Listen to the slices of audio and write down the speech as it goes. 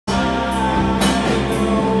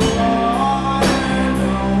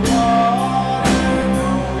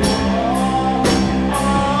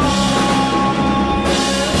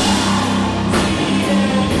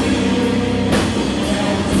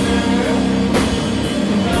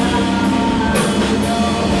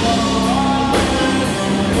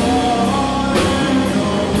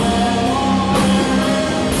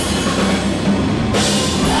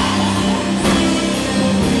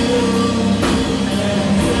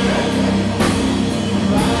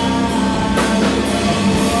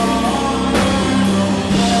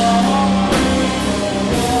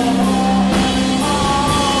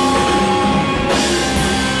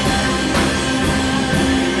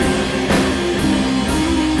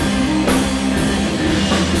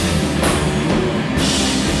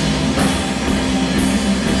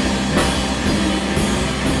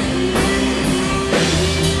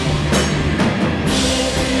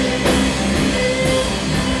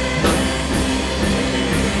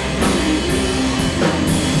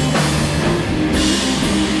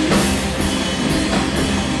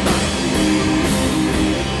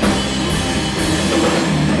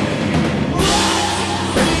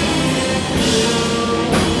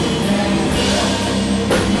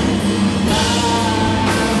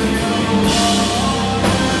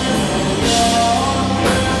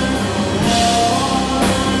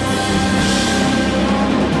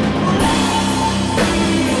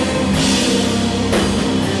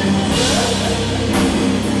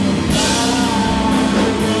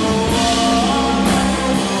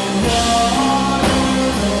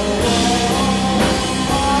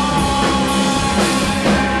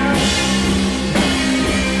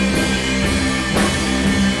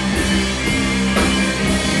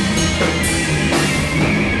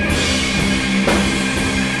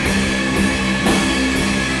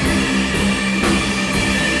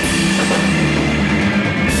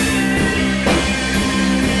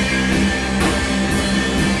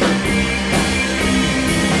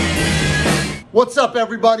What's up,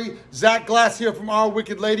 everybody? Zach Glass here from Our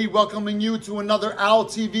Wicked Lady, welcoming you to another Owl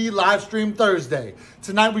TV live stream Thursday.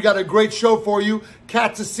 Tonight we got a great show for you.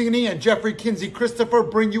 Kat Tassini and Jeffrey Kinsey Christopher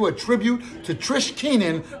bring you a tribute to Trish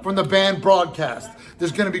Keenan from the band Broadcast.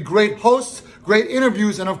 There's going to be great hosts, great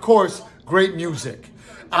interviews, and of course, great music.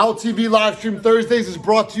 Owl TV live stream Thursdays is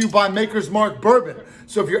brought to you by Maker's Mark Bourbon.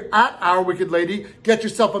 So if you're at Our Wicked Lady, get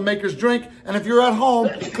yourself a Maker's drink. And if you're at home,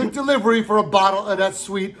 click delivery for a bottle of that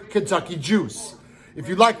sweet Kentucky juice. If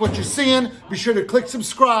you like what you're seeing, be sure to click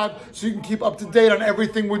subscribe so you can keep up to date on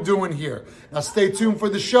everything we're doing here. Now stay tuned for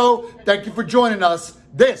the show. Thank you for joining us.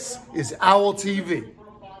 This is Owl TV.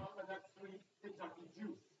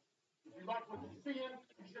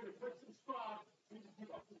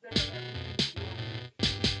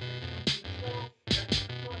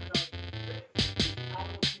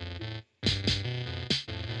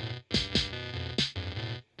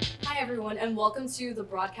 Hi everyone, and welcome to the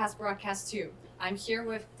Broadcast 2. I'm here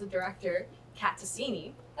with the director, Kat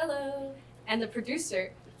Tassini. Hello. And the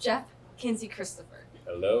producer, Jeff Kinsey Christopher.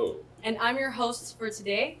 Hello. And I'm your host for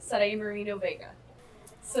today, Sarai Marino Vega.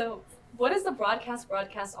 So, what is the Broadcast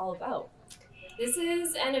all about? This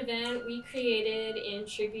is an event we created in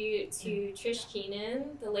tribute to Trish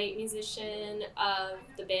Keenan, the late musician of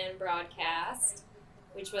the band Broadcast,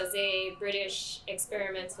 which was a British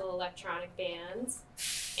experimental electronic band.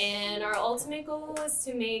 And our ultimate goal was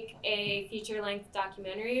to make a feature-length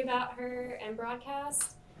documentary about her and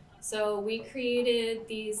Broadcast. So we created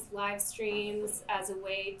these live streams as a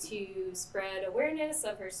way to spread awareness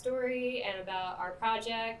of her story and about our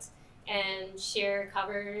project and share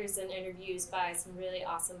covers and interviews by some really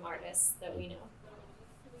awesome artists that we know.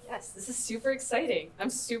 Yes, this is super exciting. I'm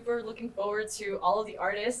super looking forward to all of the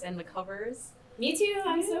artists and the covers. Me too,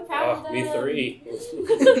 I'm so proud of them. Me three.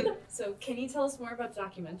 So can you tell us more about the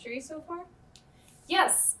documentary so far?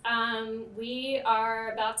 Yes, we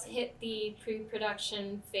are about to hit the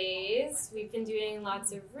pre-production phase. We've been doing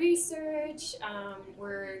lots of research.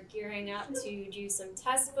 We're gearing up to do some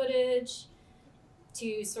test footage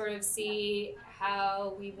to sort of see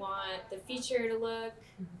how we want the feature to look.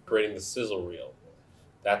 Creating the sizzle reel.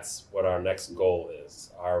 That's what our next goal is.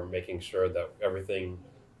 Our making sure that everything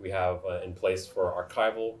we have in place for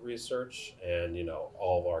archival research and,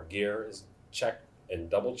 all of our gear is checked and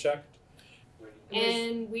double checked.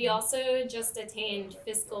 And we also just attained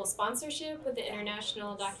fiscal sponsorship with the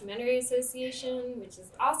International Documentary Association, which is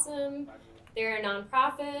awesome. They're a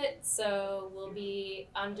nonprofit, so we'll be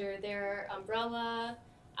under their umbrella,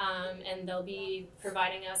 and they'll be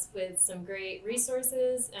providing us with some great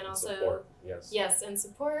resources and also support, yes, and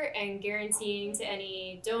support, and guaranteeing to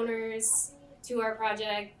any donors to our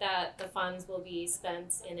project that the funds will be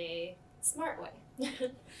spent in a smart way.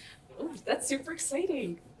 Ooh, that's super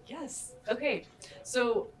exciting. Yes. Okay.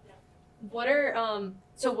 So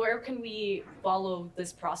where can we follow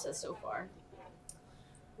this process so far?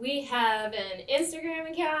 We have an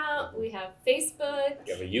Instagram account, we have Facebook.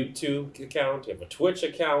 You have a YouTube account, you have a Twitch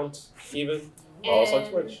account, even. Also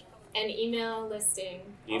Twitch. An email listing.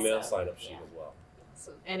 Email also. sign-up sheet as well.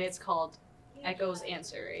 So, and it's called Echo's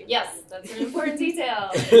Answer, right? Yes, that's an important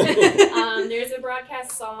detail. There's a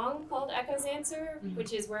Broadcast song called Echo's Answer,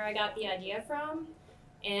 which is where I got the idea from.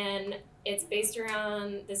 And it's based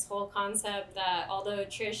around this whole concept that although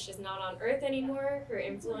Trish is not on Earth anymore, her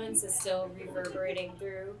influence is still reverberating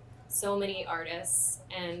through so many artists.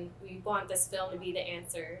 And we want this film to be the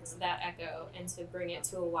answer to that echo and to bring it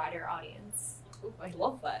to a wider audience. Ooh, I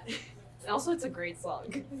love that. And also, it's a great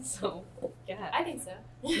song. So, yeah. I think so.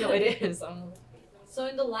 No, it is. So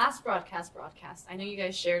in the last broadcast, I know you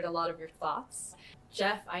guys shared a lot of your thoughts.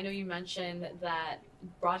 Jeff, I know you mentioned that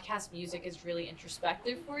Broadcast music is really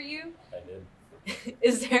introspective for you. I did.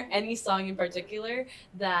 Is there any song in particular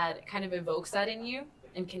that kind of evokes that in you?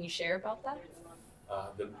 And can you share about that?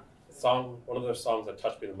 One of the songs that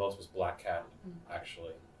touched me the most was Black Cat,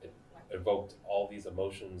 actually. It evoked all these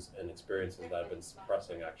emotions and experiences that I've been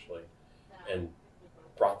suppressing, actually, and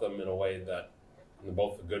brought them in a way that, in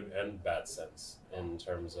both the good and bad sense, in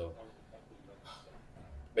terms of,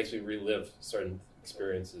 makes me relive certain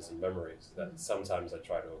experiences and memories that sometimes I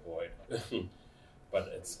try to avoid.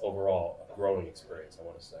 But it's overall a growing experience, I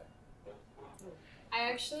want to say. I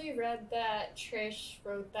actually read that Trish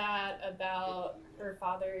wrote that about her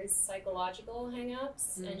father's psychological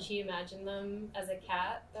hang-ups, and she imagined them as a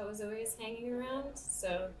cat that was always hanging around.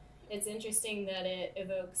 So it's interesting that it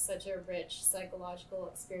evokes such a rich psychological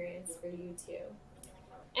experience for you too.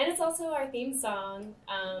 And it's also our theme song.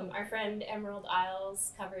 Our friend Emerald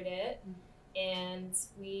Isles covered it, and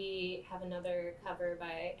we have another cover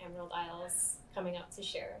by Emerald Isles coming up to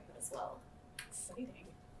share as well. Exciting.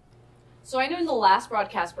 So I know in the last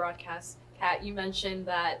broadcast, Kat, you mentioned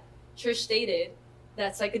that Trish stated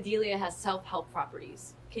that psychedelia has self-help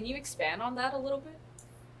properties. Can you expand on that a little bit?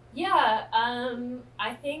 Yeah,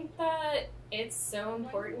 I think that it's so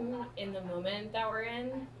important in the moment that we're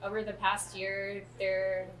in. Over the past year,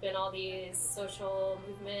 there have been all these social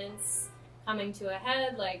movements coming to a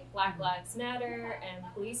head, like Black Lives Matter and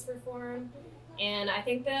police reform. And I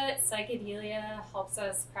think that psychedelia helps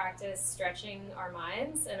us practice stretching our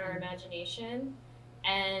minds and our imagination.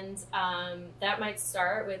 And that might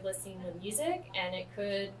start with listening to music, and it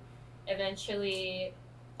could eventually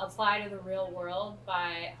apply to the real world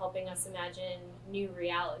by helping us imagine new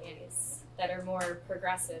realities that are more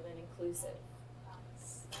progressive and inclusive.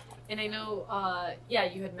 And I know,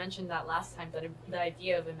 you had mentioned that last time, that the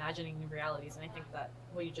idea of imagining new realities, and I think that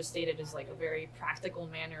what you just stated is like a very practical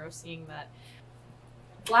manner of seeing that.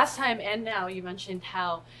 Last time and now you mentioned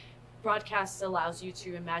how broadcast allows you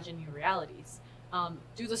to imagine new realities.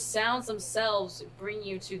 Do the sounds themselves bring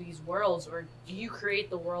you to these worlds, or do you create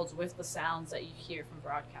the worlds with the sounds that you hear from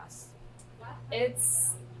broadcasts?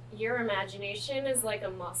 It's, your imagination is like a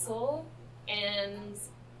muscle, and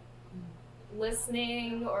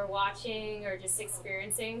listening or watching or just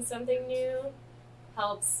experiencing something new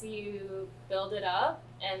helps you build it up,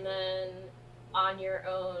 and then on your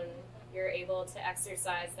own you're able to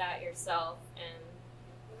exercise that yourself and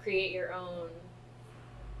create your own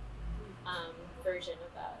version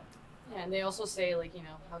of that. Yeah, and they also say, like, you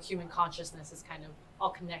know, how human consciousness is kind of all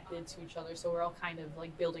connected to each other, so we're all kind of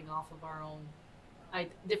like building off of our own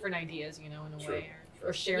different ideas, you know, in a way,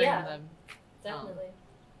 or sharing them. Definitely.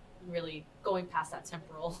 Really going past that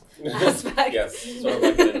temporal aspect. Yes, sort of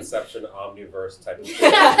like an Inception omniverse type of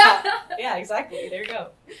thing. Yeah, exactly. There you go.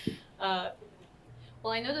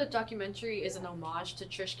 Well, I know the documentary is an homage to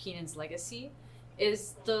Trish Keenan's legacy.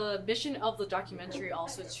 Is the mission of the documentary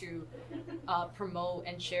also to promote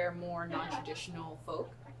and share more non-traditional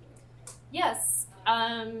folk? Yes.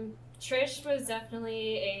 Trish was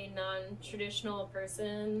definitely a non-traditional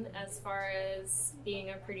person as far as being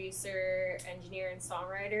a producer, engineer, and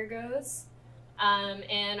songwriter goes.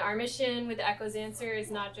 And our mission with Echo's Answer is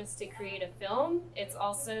not just to create a film, it's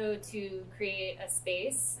also to create a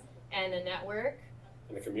space and a network.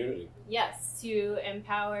 In the community. Yes, to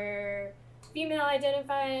empower female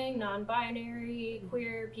identifying, non-binary,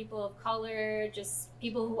 queer, people of color, just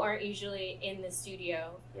people who aren't usually in the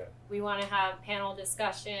studio. Yeah. We want to have panel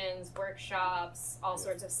discussions, workshops, all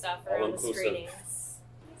sorts of stuff around the screenings.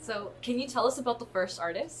 So can you tell us about the first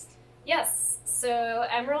artist? Yes, so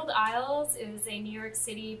Emerald Isles is a New York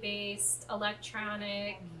City-based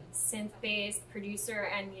electronic, synth-based producer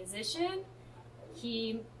and musician.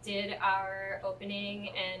 He did our opening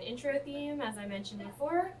and intro theme, as I mentioned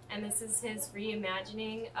before, and this is his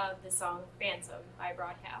reimagining of the song Phantom by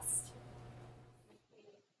Broadcast.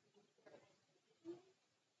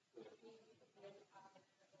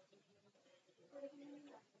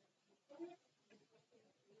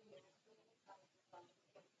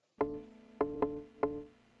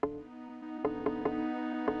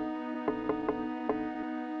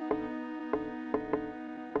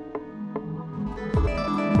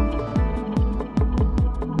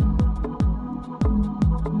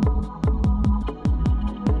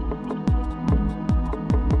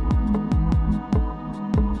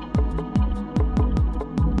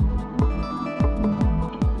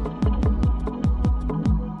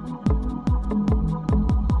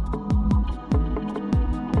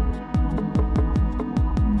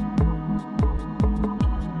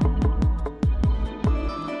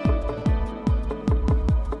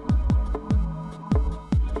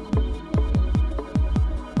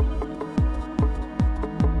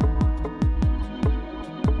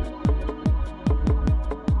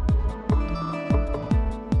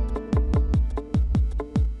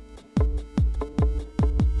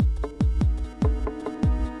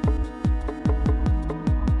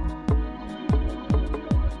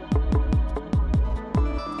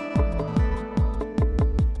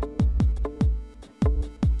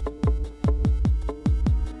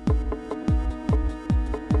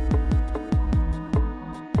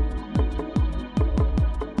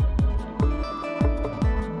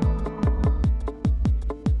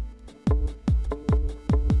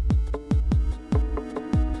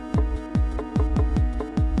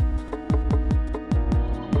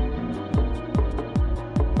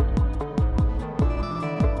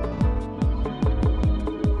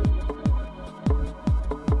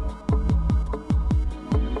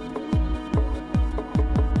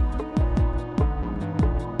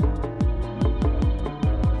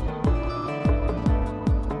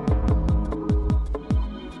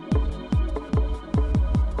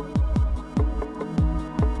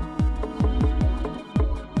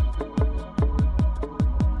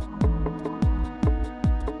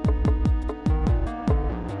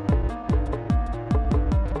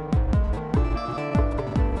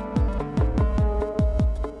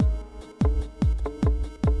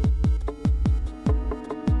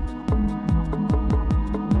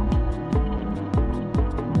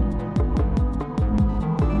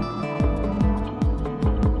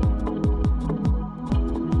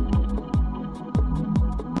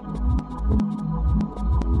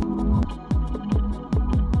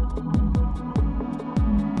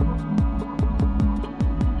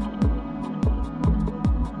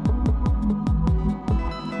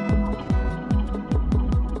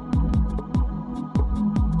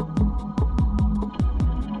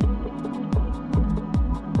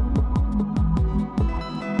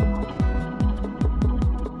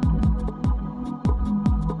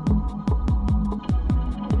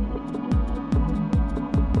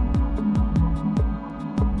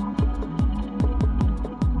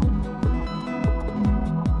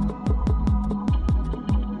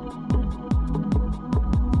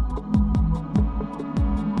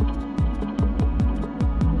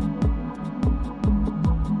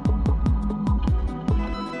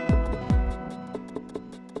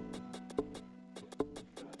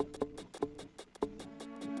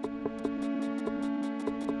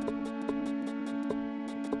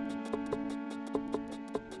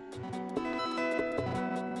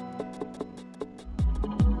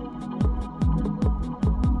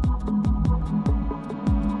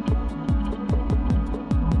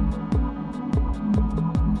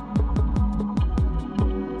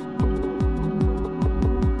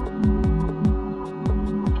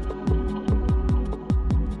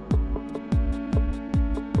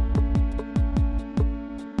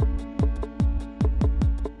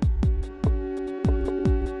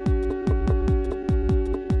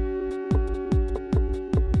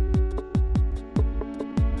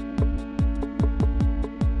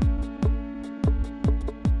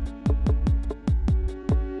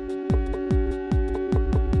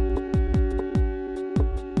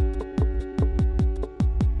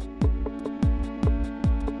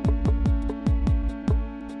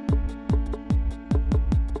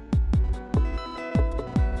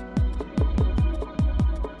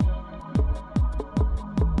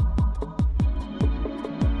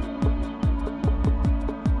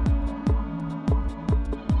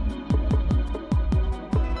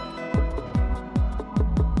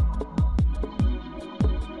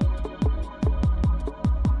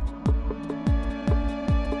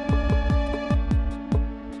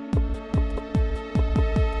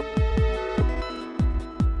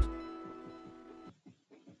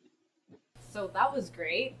 So that was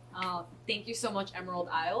great. Thank you so much, Emerald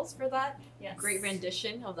Isles, for that great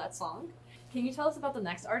rendition of that song. Can you tell us about the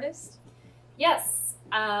next artist? Yes.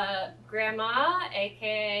 Grandma,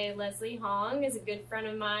 aka Leslie Hong, is a good friend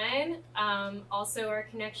of mine. Also our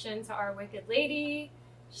connection to Our Wicked Lady.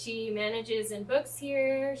 She manages and books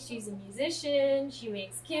here. She's a musician. She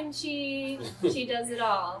makes kimchi. She does it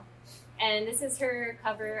all. And this is her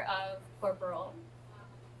cover of Corporeal.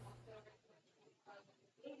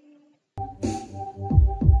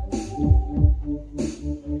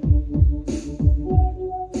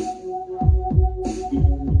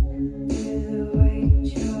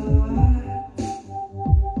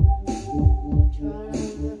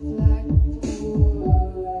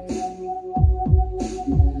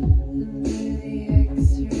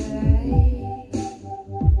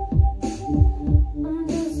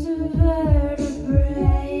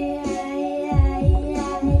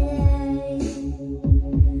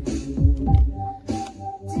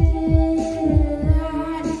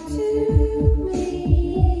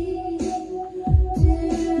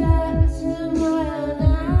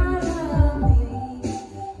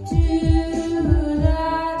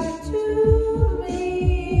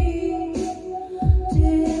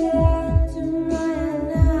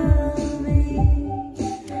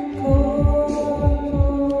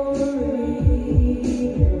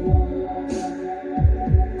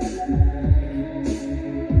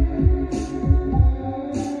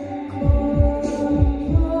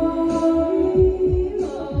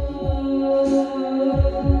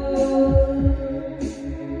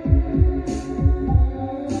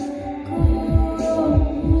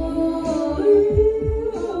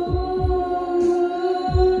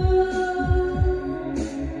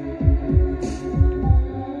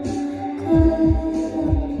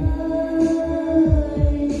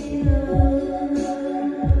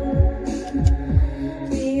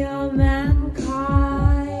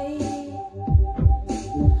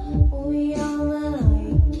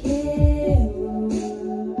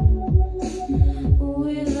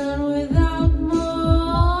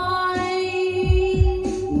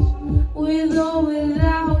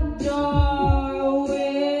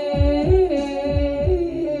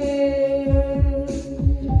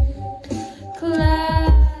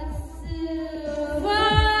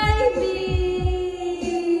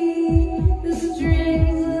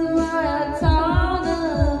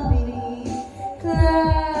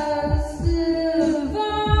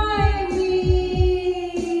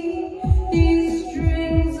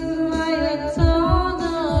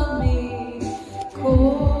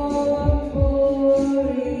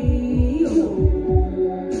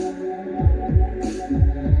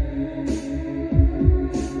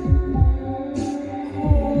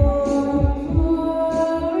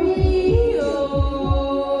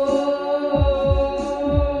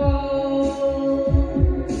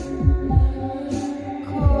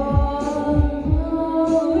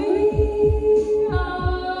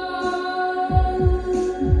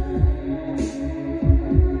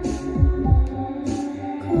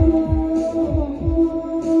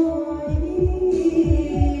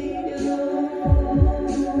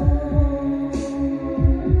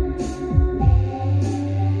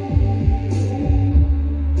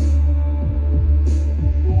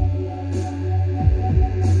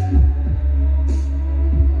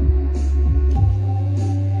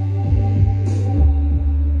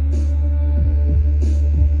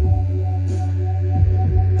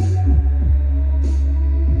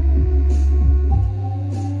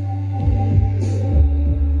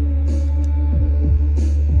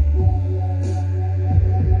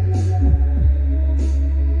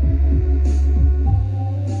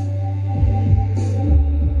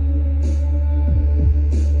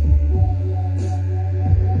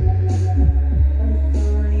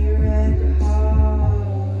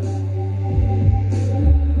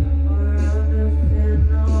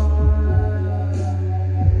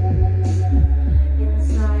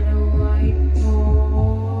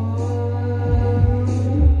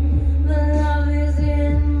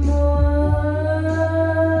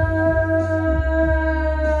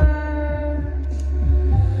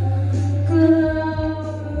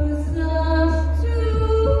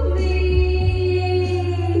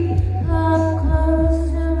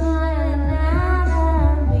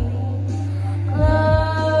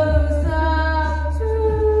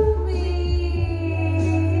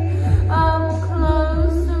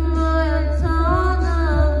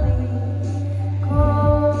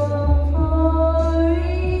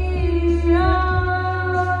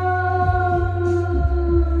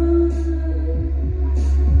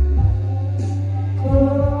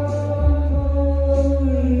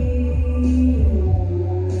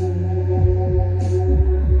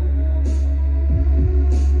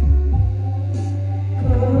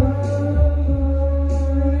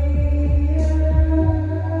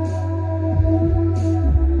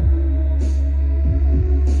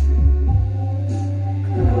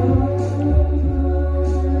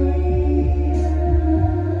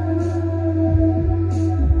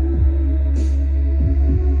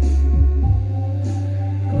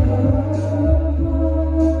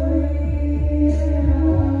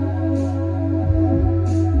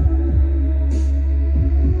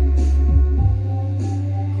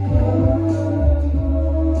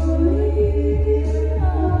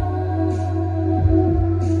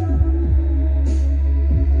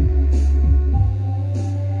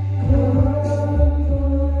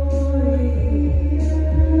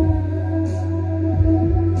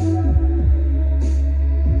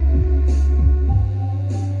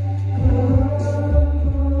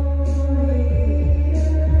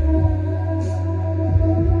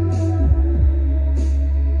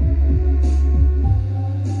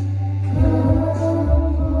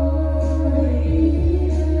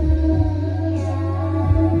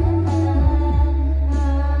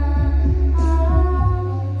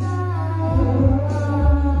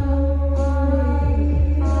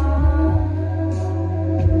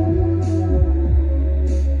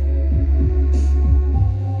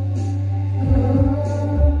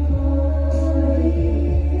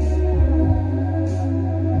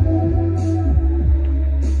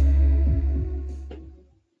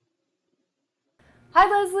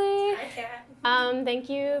 Thank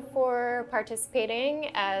you for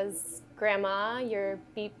participating as Grandma, your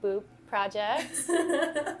Beep Boop project.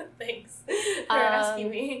 Thanks for asking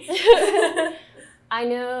me. I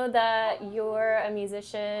know that you're a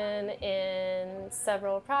musician in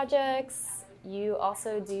several projects. You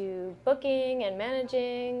also do booking and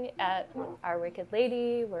managing at Our Wicked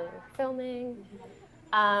Lady, where we're filming.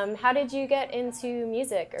 How did you get into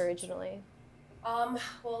music originally?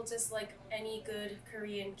 Well, just like any good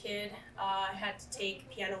Korean kid, I had to take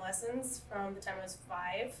piano lessons from the time I was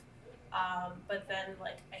 5. But then,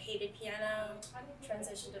 like, I hated piano,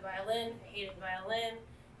 transitioned to violin, hated violin,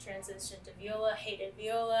 transitioned to viola, hated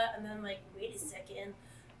viola, and then, like, wait a second,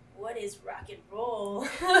 what is rock and roll?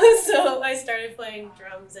 So I started playing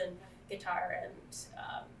drums and guitar and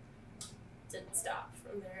didn't stop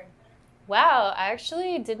from there. Wow, I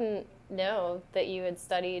actually didn't know that you had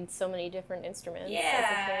studied so many different instruments.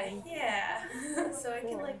 Yeah. So I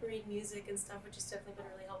can, like, read music and stuff, which has definitely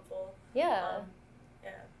been really helpful. Yeah.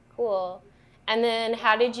 Yeah. Cool. And then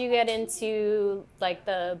how did you get into like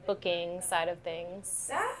the booking side of things?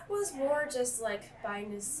 That was more just like by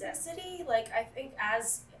necessity. Like, I think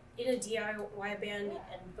as in a DIY band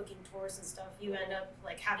and booking tours and stuff, you end up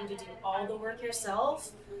like having to do all the work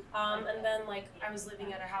yourself. And then like I was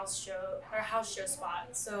living at a house show spot,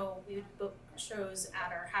 so we would book shows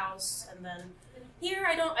at our house. And then here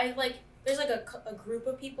there's like a group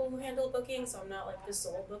of people who handle booking, so I'm not like the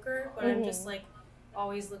sole booker, but I'm just like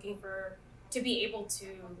always looking to be able to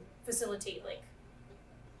facilitate like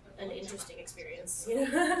an interesting experience, you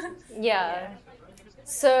know? Yeah.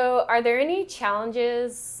 So are there any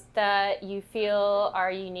challenges that you feel are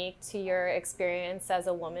unique to your experience as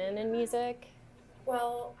a woman in music?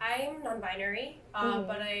 Well, I'm non-binary,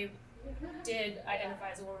 but I did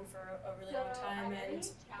identify as a woman for a really long time, and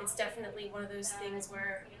it's definitely one of those things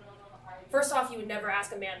where, first off, you would never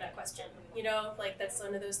ask a man that question, you know? Like, that's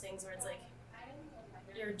one of those things where it's like,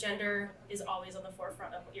 your gender is always on the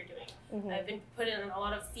forefront of what you're doing. I've been put in a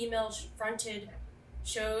lot of female-fronted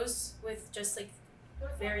shows with just like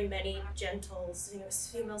very many gentle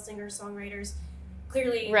female singer-songwriters.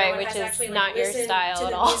 Clearly, right, no one which has is actually, like, not your listened style to at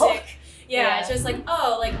the all. music. Yeah, it's just like,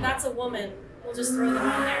 oh, like that's a woman. We'll just throw them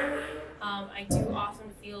on there. I do often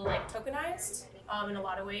feel like tokenized in a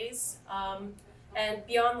lot of ways, and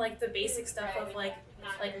beyond like the basic stuff of like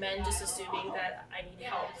men just assuming that I need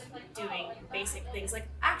help doing basic things. Like,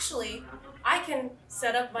 actually, I can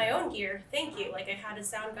set up my own gear. Thank you. Like, I had a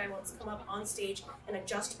sound guy once come up on stage and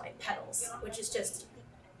adjust my pedals, which is just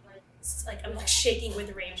like I'm like shaking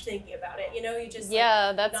with rage thinking about it. You know, you just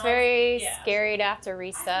that's very scary to have to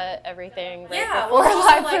reset everything right before well, a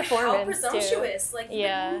live like, performance. how presumptuous! Too. Like, you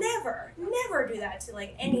would never do that to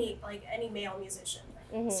like any male musician.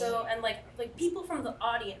 So, and like people from the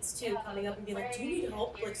audience too coming up and be like, do you need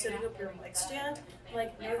help like setting up your mic stand? I'm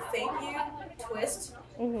like, no, thank you. Twist,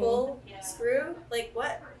 pull, screw, like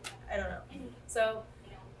what? I don't know. So,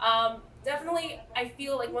 definitely, I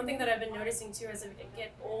feel like one thing that I've been noticing too as I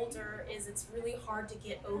get older is it's really hard to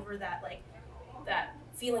get over that that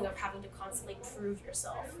feeling of having to constantly prove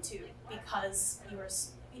yourself too, because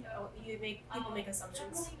people make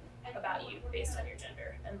assumptions about you based on your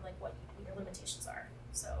gender and like what your limitations are.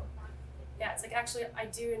 So yeah, it's like actually I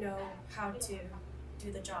do know how to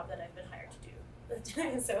do the job that I've been hired to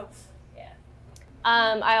do. So yeah.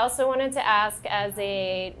 I also wanted to ask, as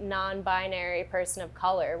a non-binary person of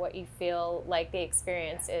color, what you feel like the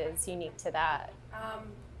experience is unique to that.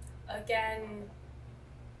 Again,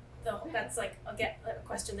 that's like a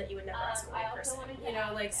question that you would never ask a white person. You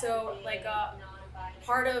know, like so like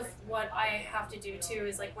part of what I have to do too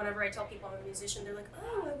is like whenever I tell people I'm a musician, they're like,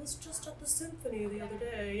 oh, I was just at the symphony the other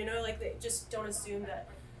day. You know, like they just don't assume that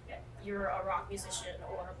you're a rock musician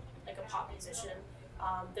or like a pop musician.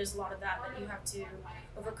 There's a lot of that you have to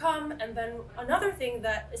overcome. And then another thing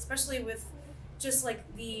that, especially with just like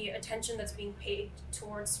the attention that's being paid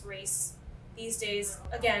towards race these days,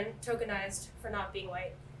 again, tokenized for not being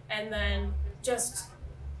white, and then just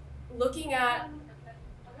looking at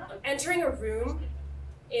entering a room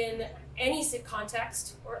in any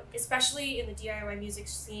context, or especially in the DIY music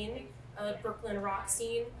scene, Brooklyn rock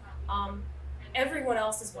scene, everyone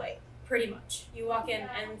else is white, pretty much. You walk in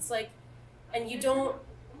and it's like, and you don't,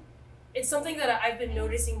 it's something that I've been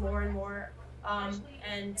noticing more and more,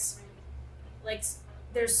 and like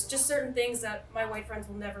there's just certain things that my white friends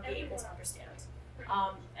will never be able to understand.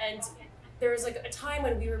 And there was like a time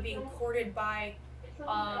when we were being courted by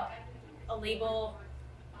a label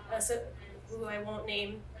who I won't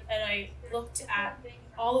name, and I looked at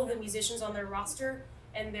all of the musicians on their roster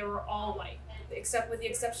and they were all white, with the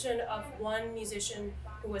exception of one musician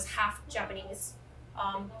who was half Japanese.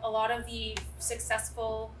 a lot of the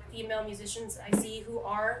successful female musicians I see who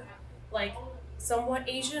are like somewhat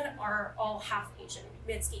Asian are all half Asian.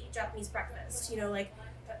 Mitski, Japanese Breakfast, you know, like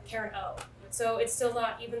Karen O. So it's still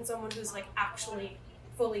not even someone who's like actually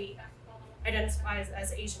fully identifies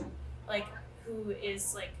as Asian, like who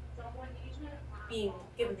is like being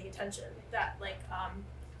given the attention that like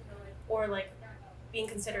or like being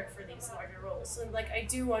considered for these larger roles. And like I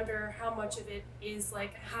do wonder how much of it is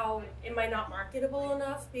like how am I not marketable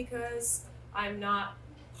enough because I'm not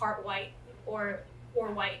part white or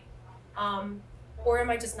white, or am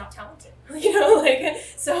I just not talented? You know, like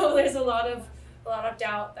so there's a lot of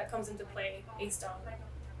doubt that comes into play based on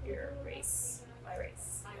your race, my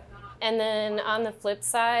race. And then on the flip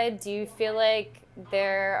side, do you feel like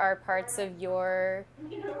there are parts of your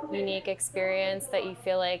unique experience that you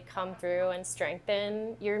feel like come through and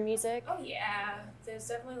strengthen your music? Oh yeah, there's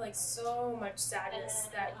definitely like so much sadness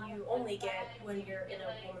that you only get when you're in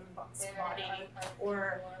a woman's body,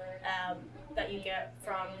 or that you get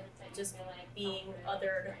from just being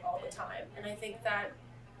othered all the time. And I think that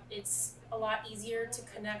it's a lot easier to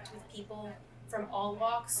connect with people from all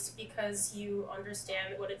walks because you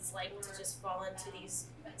understand what it's like to just fall into these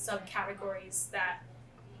subcategories that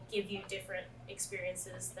give you different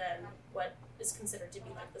experiences than what is considered to be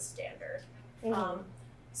like the standard. Mm-hmm.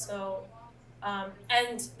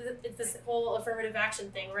 And this whole affirmative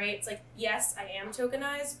action thing, right? It's like, yes, I am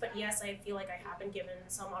tokenized, but yes, I feel like I have been given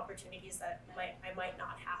some opportunities that I might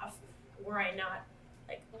not have were I not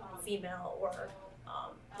like female or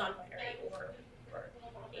non-binary or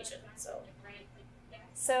Asian.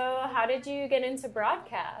 So how did you get into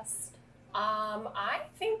broadcast? I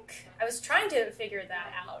think I was trying to figure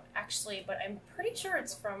that out actually, but I'm pretty sure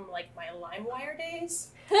it's from like my LimeWire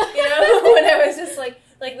days. You know, when I was just like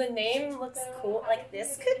the name looks cool, like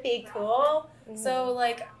this could be cool. Mm-hmm. So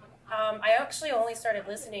like, I actually only started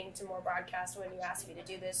listening to more broadcast when you asked me to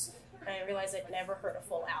do this, and I realized I'd never heard a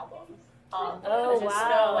full album. I just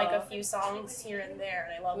know like a few songs here and there,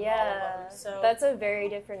 and I love all of them. So that's a very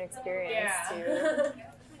different experience to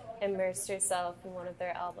immerse yourself in one of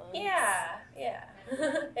their albums. Yeah.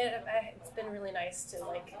 It's been really nice to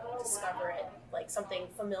like discover it, like something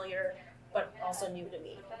familiar but also new to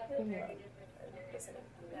me. Mm-hmm. Listening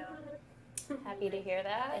now. Happy to hear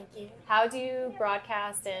that. Thank you. How do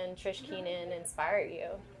broadcast and Trish Keenan inspire you?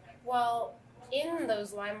 Well, in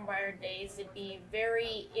those LimeWire days, it'd be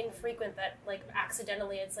very infrequent that, like,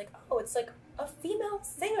 accidentally it's like, oh, it's like a female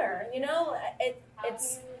singer, you know? It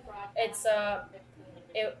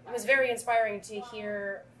was very inspiring to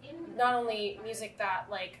hear not only music that,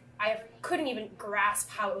 like, I couldn't even grasp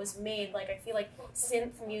how it was made. Like, I feel like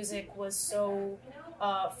synth music was so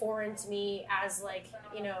foreign to me as, like,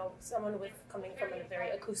 you know, someone coming from a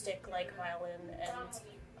very acoustic, like, violin and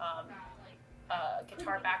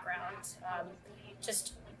guitar background.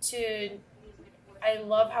 I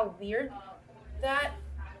love how weird that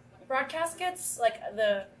broadcast gets. Like,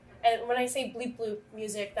 and when I say bleep bloop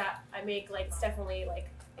music that I make, like, it's definitely, like,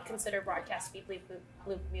 I consider broadcast to be bleep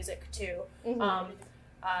bloop music, too. Mm-hmm.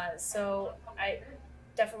 So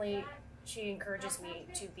she encourages me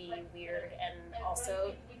to be weird and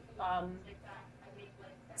also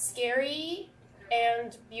scary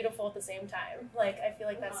and beautiful at the same time. Like, I feel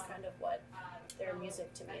like that's kind of what their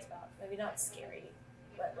music to me is about. Maybe not scary,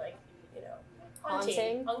 but like, you know,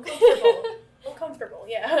 haunting. Uncomfortable,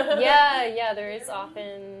 yeah. Yeah, there is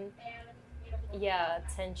often,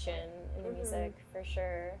 tension in the music, for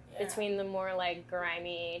sure. Yeah. Between the more like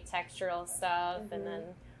grimy textural stuff, and then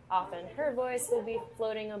often her voice will be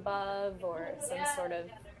floating above, or some sort of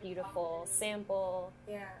beautiful sample.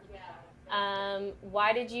 Yeah.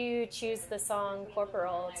 Why did you choose the song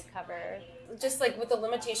Corporeal to cover? Just like with the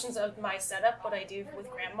limitations of my setup, what I do with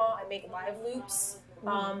Grandma, I make live loops.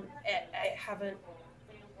 I haven't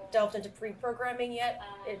delved into pre-programming yet.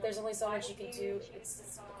 There's only so much you can do.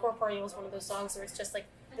 Corporeal is one of those songs where it's just like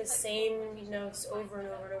the same notes over and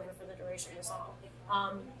over and over for the duration of the song,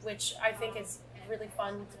 which I think is really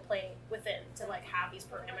fun to play within, to like have these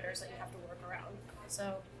parameters that you have to work around.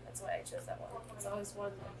 So that's why I chose that one. It's always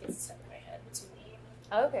one that gets stuck in my head too.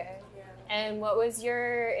 Okay. Yeah. And what was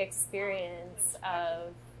your experience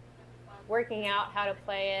of working out how to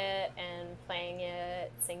play it and playing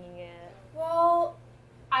it, singing it? Well,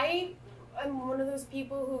 I'm one of those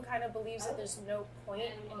people who kind of believes that there's no point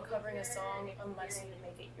in covering a song unless you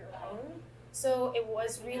make it your own. So it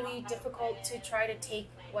was really difficult to try to take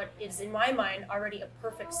what is, in my mind, already a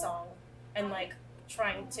perfect song and like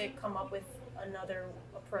trying to come up with another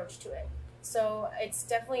approach to it. So it's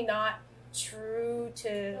definitely not true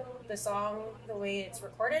to the song the way it's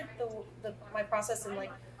recorded. My process in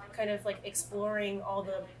like kind of like exploring all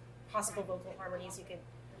the possible vocal harmonies you could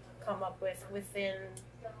come up with within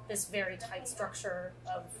this very tight structure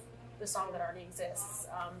of the song that already exists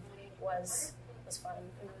was fun.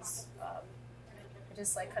 It was I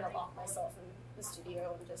just like kind of locked myself in the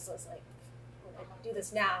studio and just was like, I do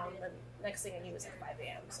this now, and then next thing I knew it was like 5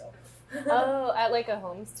 a.m. So. Oh, at like a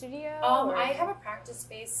home studio? I have a practice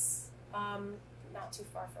space not too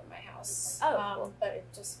far from my house. Oh, cool. But it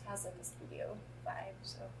just has like a studio vibe.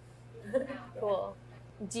 So. Cool.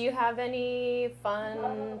 Do you have any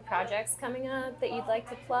fun projects coming up that you'd like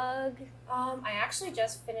to plug? I actually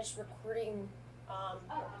just finished recording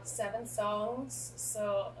 7 songs,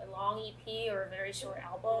 so a long EP or a very short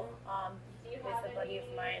album with a buddy of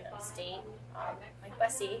mine upstate, like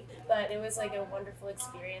Bessie. But it was like a wonderful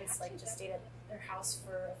experience. Like just stayed at their house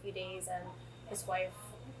for a few days, and his wife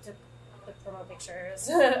took the promo pictures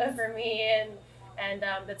for me, and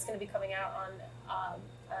that's going to be coming out on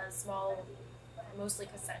a small, mostly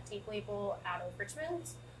cassette tape label out of Richmond,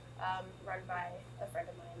 run by a friend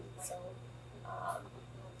of mine. So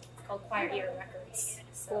it's called Quiet Ear Records.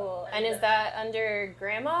 So, Cool. And is that under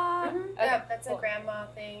Grandma? Mm-hmm. Okay, Yeah, that's cool. a grandma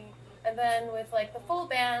thing. And then with like the full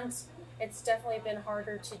band, it's definitely been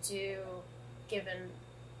harder to do given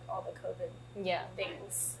all the COVID Yeah.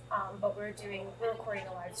 things. But we're recording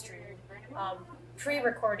a live stream,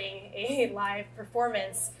 pre-recording a live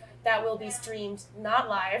performance that will be streamed not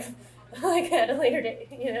live, like at a later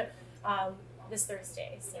date, this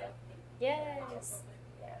Thursday. So Yay.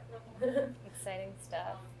 yeah. Exciting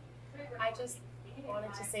stuff. I just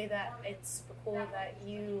wanted to say that it's super cool that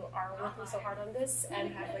you are working so hard on this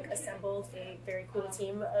and have like assembled a very cool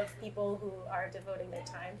team of people who are devoting their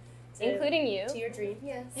time Including you. to your dream.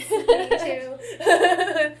 Yes, me too.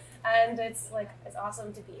 And it's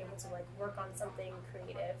awesome to be able to like work on something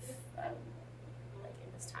creative, like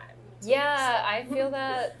in this time. Yeah, I feel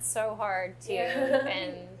that so hard too. Yeah.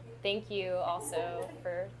 And thank you also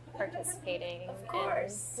for participating. Of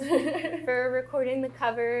course. And for recording the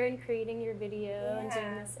cover and creating your video and doing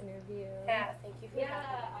Yeah. this interview. Yeah, thank you for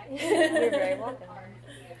having me. You're very welcome.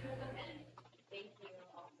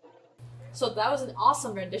 So that was an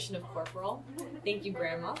awesome rendition of Corporeal. Thank you,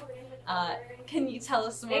 Grandma. Can you tell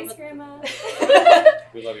us more Thanks, about... Grandma.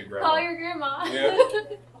 We love you, Grandma. Call your grandma. Yeah.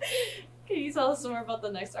 Can you tell us more about the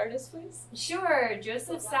next artist, please? Sure.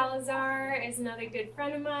 Joseph Salazar is another good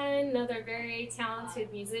friend of mine, another very talented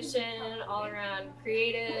musician, all around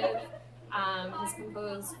creative. Has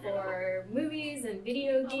composed for movies and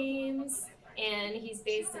video games, and he's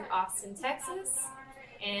based in Austin, Texas.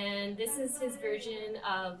 And this is his version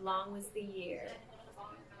of Long Was the Year.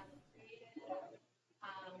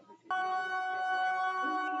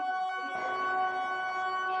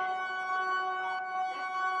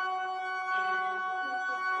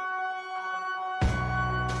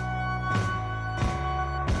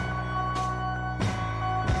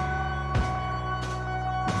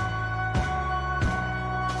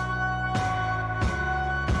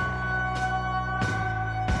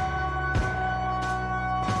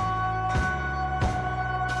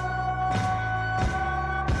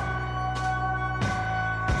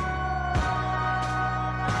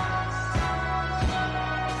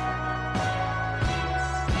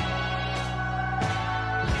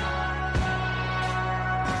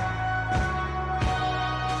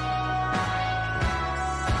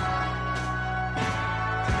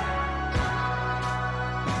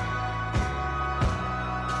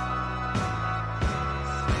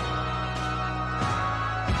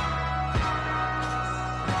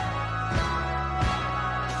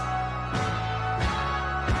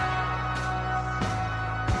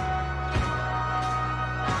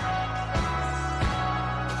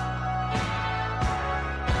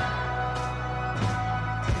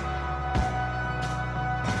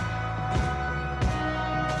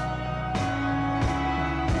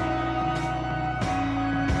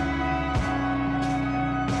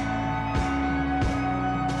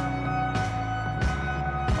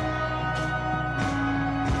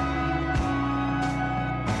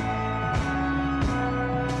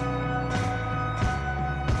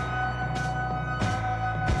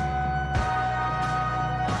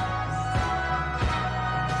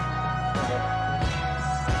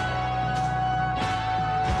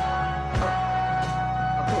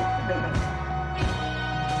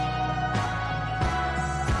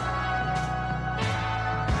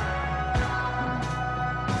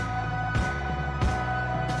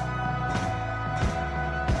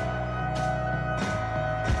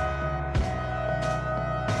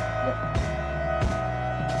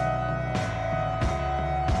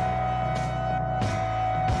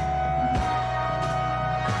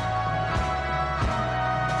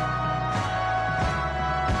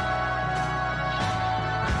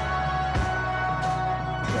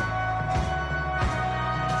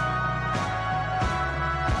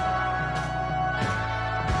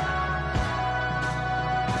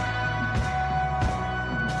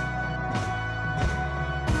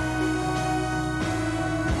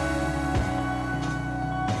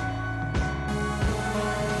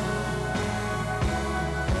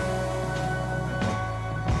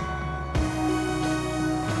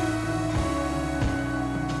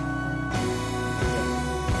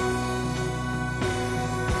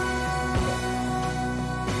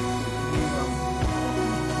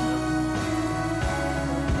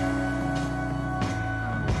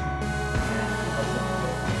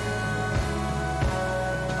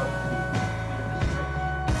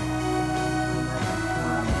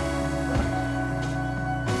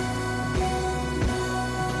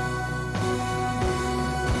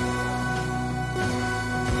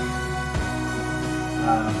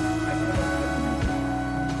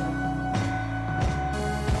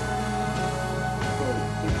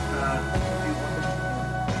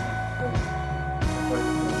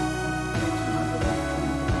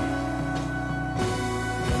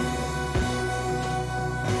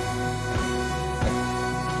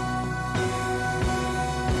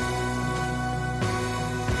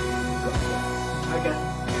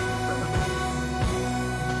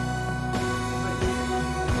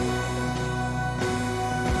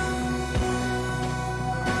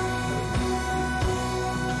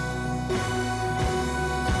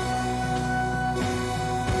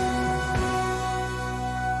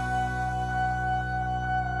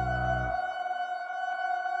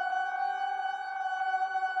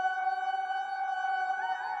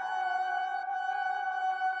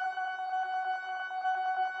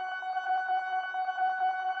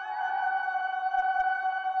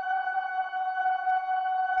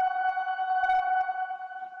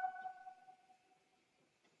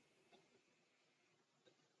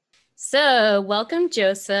 So, welcome,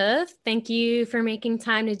 Joseph. Thank you for making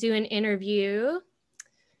time to do an interview.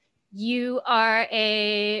 You are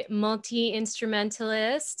a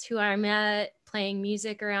multi-instrumentalist who I met playing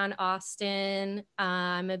music around Austin.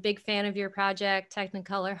 I'm a big fan of your project,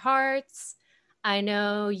 Technicolor Hearts. I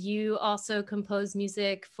know you also compose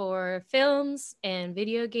music for films and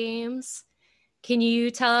video games. Can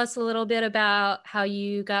you tell us a little bit about how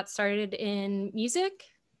you got started in music?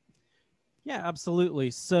 Yeah,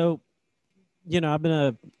 absolutely. So, I've been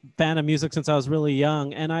a fan of music since I was really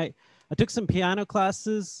young, and I took some piano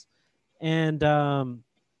classes, and I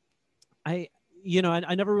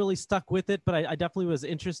never really stuck with it, but I definitely was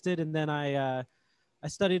interested. And then I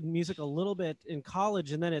studied music a little bit in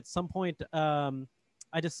college, and then at some point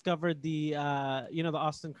I discovered the the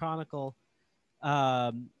Austin Chronicle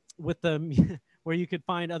with the where you could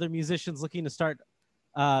find other musicians looking to start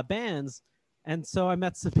bands, and so I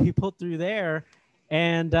met some people through there.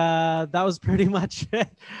 And that was pretty much it.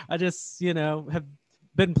 I just, have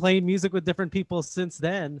been playing music with different people since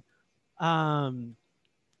then. Yeah,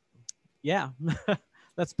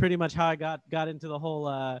 that's pretty much how I got into the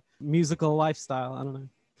whole musical lifestyle. I don't know.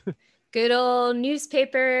 Good old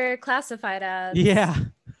newspaper classified ads. Yeah.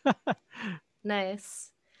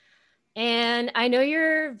 Nice. And I know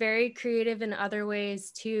you're very creative in other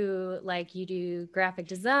ways too. Like you do graphic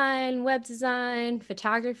design, web design,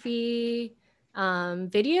 photography.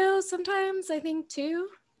 Video sometimes, I think, too.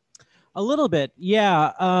 A little bit,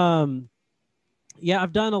 yeah. I've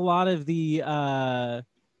done a lot of the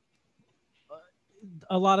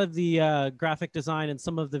graphic design and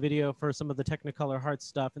some of the video for some of the Technicolor Heart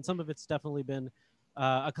stuff, and some of it's definitely been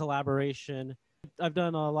a collaboration. I've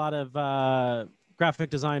done a lot of graphic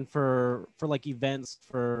design for like events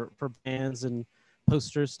for bands and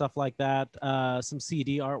posters, stuff like that. Some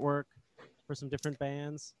CD artwork for some different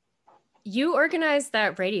bands. You organized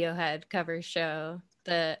that Radiohead cover show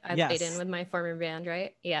that I Yes. played in with my former band,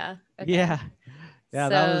 right? Yeah. Okay. Yeah.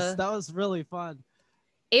 So, that was really fun.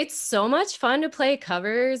 It's so much fun to play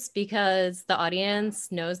covers because the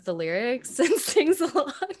audience knows the lyrics and sings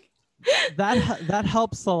along. That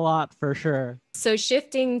helps a lot for sure. So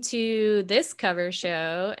shifting to this cover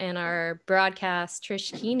show and our broadcast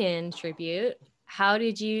Trish Keenan tribute, how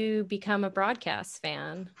did you become a broadcast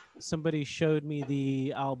fan? Somebody showed me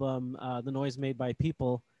the album The Noise Made by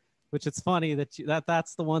People, which it's funny that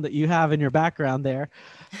that's the one that you have in your background there.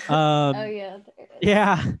 Oh yeah, there it is.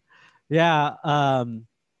 Yeah. I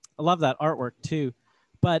love that artwork too.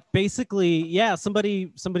 But basically, yeah,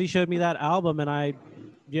 somebody showed me that album, and I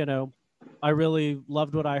really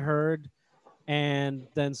loved what I heard, and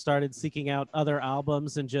then started seeking out other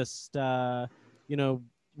albums and just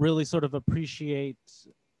really sort of appreciate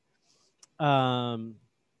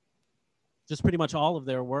just pretty much all of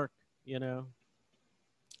their work,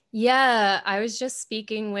 Yeah, I was just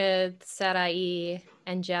speaking with Sarai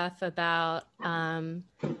and Jeff about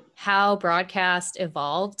how broadcast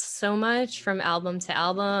evolved so much from album to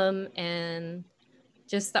album, and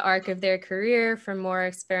just the arc of their career from more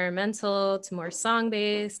experimental to more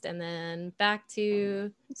song-based, and then back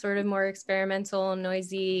to sort of more experimental,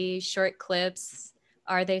 noisy, short clips.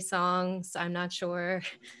 Are they songs? I'm not sure.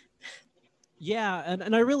 Yeah,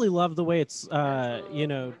 and I really love the way it's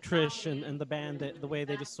Trish and the band, the way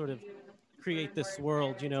they just sort of create this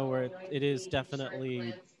world, where it is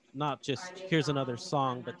definitely not just here's another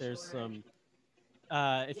song, but there's some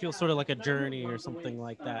it feels sort of like a journey or something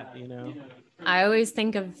like that, I always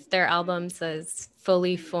think of their albums as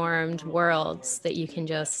fully formed worlds that you can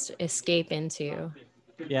just escape into.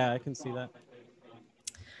 Yeah, I can see that.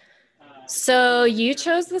 So you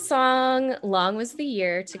chose the song Long Was the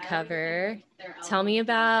Year to cover. Tell me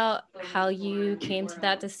about how you came to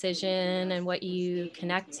that decision and what you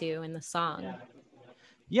connect to in the song.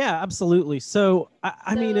 Yeah, absolutely. So,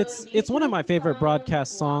 I mean, it's one of my favorite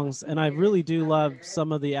broadcast songs, and I really do love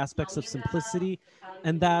some of the aspects of simplicity,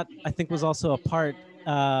 and that I think was also a part.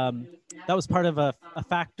 That was part of a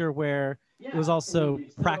factor where it was also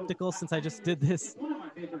practical, since I just did this.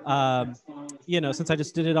 since I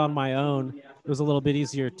just did it on my own, it was a little bit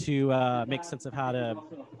easier to make sense of how to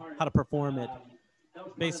perform it.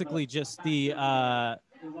 Basically, just the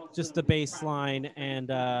bass line and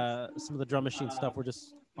some of the drum machine stuff were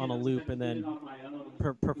just on a loop, and then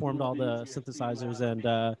performed all the synthesizers and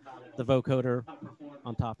the vocoder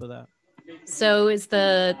on top of that. So is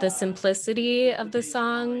the simplicity of the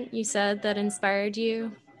song you said that inspired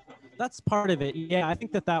you? That's part of it. Yeah, I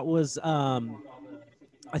think that was. I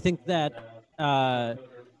think that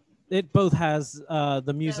it both has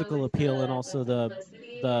the musical appeal and also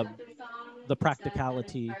the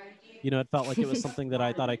practicality. It felt like it was something that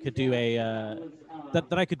I thought I could do that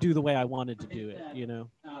I could do the way I wanted to do it.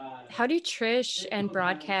 How do Trish and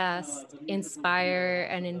Broadcast inspire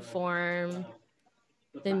and inform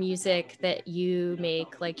the music that you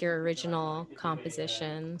make, like your original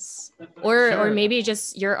compositions, or maybe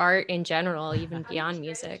just your art in general, even beyond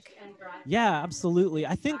music? Yeah, absolutely.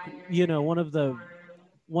 I think one of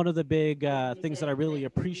the big things that I really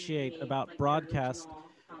appreciate about Broadcast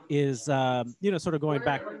is sort of going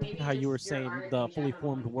back to how you were saying the fully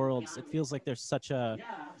formed worlds. It feels like there's such a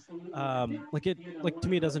like to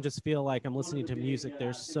me it doesn't just feel like I'm listening to music.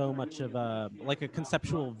 There's so much of a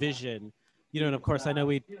conceptual vision, and of course I know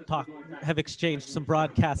we have exchanged some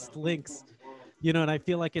Broadcast links, and I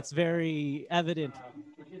feel like it's very evident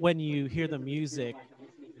when you hear the music.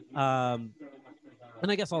 And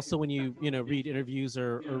I guess also when you read interviews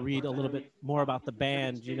or read a little bit more about the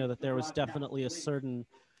band, that there was definitely a certain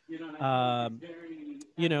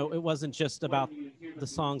it wasn't just about the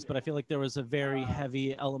songs, but I feel like there was a very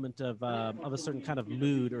heavy element of a certain kind of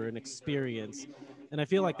mood or an experience, and I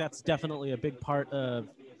feel like that's definitely a big part of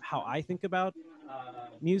how I think about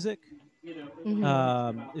music.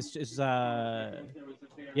 It's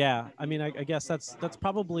yeah. I mean, I guess that's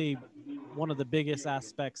probably one of the biggest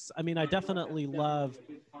aspects. I mean, I definitely love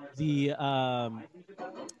the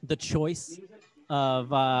choice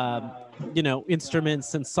of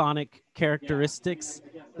instruments and sonic characteristics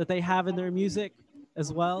that they have in their music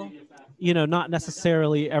as well. Not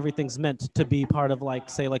necessarily everything's meant to be part of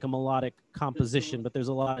say a melodic composition, but there's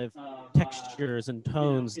a lot of textures and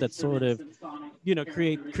tones that sort of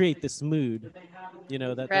create this mood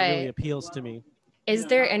that really appeals to me. Is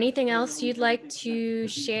there anything else you'd like to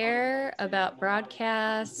share about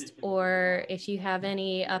Broadcast, or if you have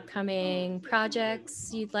any upcoming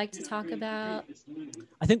projects you'd like to talk about?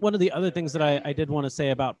 I think one of the other things that I did want to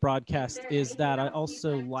say about Broadcast is that I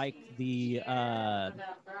also like the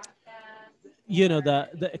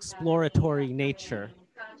the exploratory nature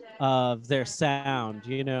of their sound.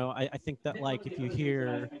 I think that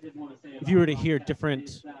if you were to hear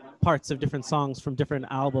different parts of different songs from different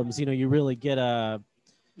albums, you really get an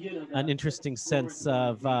interesting sense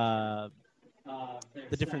of the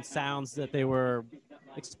different sounds that they were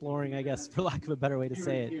exploring, I guess, for lack of a better way to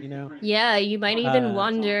say it. Yeah, you might even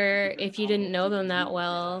wonder, if you didn't know them that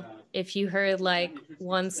well, if you heard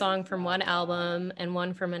one song from one album and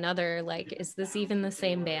one from another, is this even the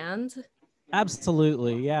same band?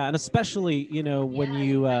 Absolutely, yeah. And especially when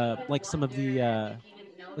you some of the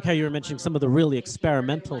like how you were mentioning some of the really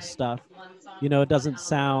experimental stuff, it doesn't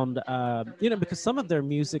sound because some of their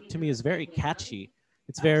music to me is very catchy.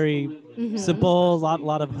 It's very simple, a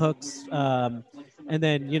lot of hooks, and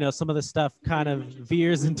then some of the stuff kind of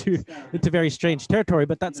veers into very strange territory,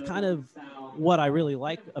 but that's kind of what I really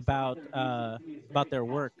like about their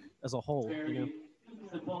work as a whole.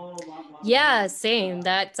 Yeah, same.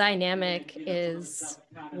 That dynamic is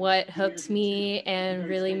what hooked me and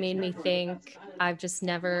really made me think I've just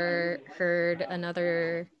never heard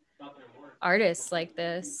another artist like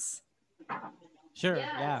this. Sure.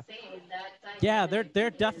 Yeah.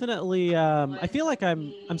 They're definitely. I feel like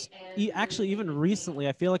I'm actually even recently.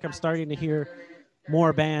 I feel like I'm starting to hear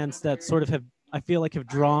more bands that sort of have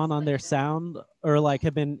drawn on their sound or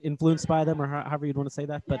have been influenced by them, or however you'd want to say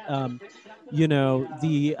that. But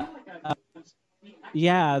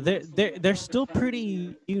they're still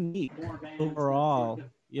pretty unique overall.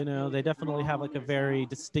 They definitely have a very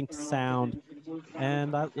distinct sound,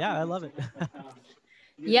 and I love it.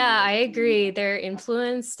 Yeah, I agree. Their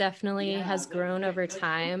influence definitely has grown over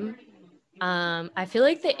time. I feel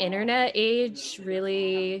like the internet age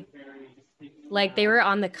really, they were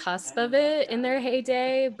on the cusp of it in their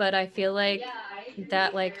heyday, but I feel like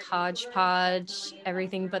that hodgepodge,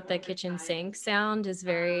 everything but the kitchen sink sound is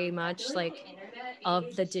very much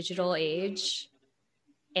of the digital age.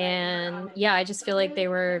 And yeah, I just feel like they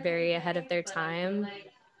were very ahead of their time.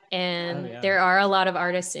 And there are a lot of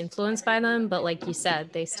artists influenced by them, but like you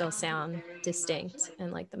said, they still sound distinct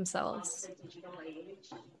and like themselves.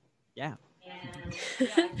 Yeah.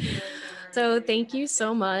 So thank you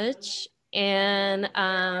so much. And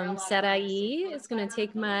Sarai is going to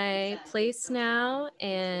take my place now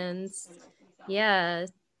and, yeah,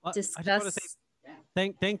 Well, I just want to say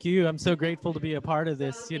discuss. thank you. I'm so grateful to be a part of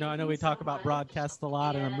this. You know, I know we talk about broadcast a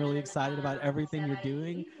lot, and I'm really excited about everything you're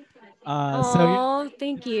doing. Oh,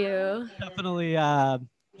 thank you. Definitely, yeah,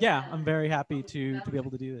 I'm very happy to be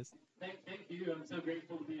able to do this. Thank you. I'm so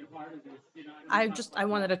grateful to be a part of this. You know, I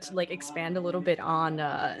wanted to like expand a little bit on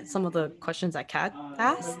some of the questions that Kat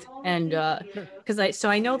asked, and because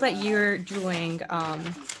I know that you're doing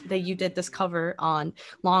that you did this cover on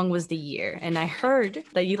 "Long Was the Year," and I heard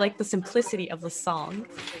that you like the simplicity of the song,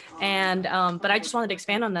 and but I just wanted to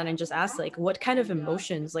expand on that and just ask like what kind of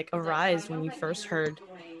emotions like arise when you first heard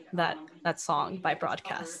that song by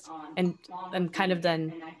Broadcast, and kind of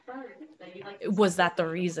then was that the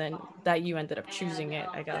reason that you ended up choosing it,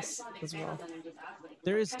 I guess, as well?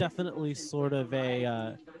 there is definitely sort of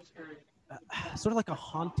a sort of like a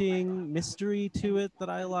haunting mystery to it that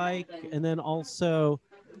I like, and then also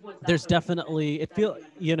there's definitely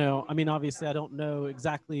you know, I mean, obviously I don't know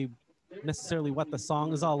exactly necessarily what the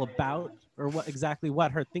song is all about or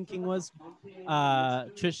what her thinking was,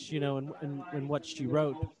 Trish, you know, and what she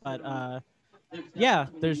wrote, but yeah,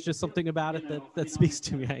 there's just something about it that speaks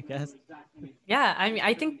to me, I guess. Yeah, I mean,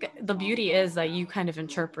 I think the beauty is that you kind of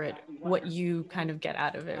interpret what you kind of get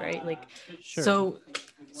out of it, right? Like, Sure.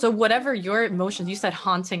 So whatever your emotions, you said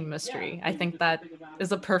haunting mystery. I think that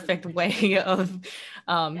is a perfect way of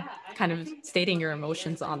kind of stating your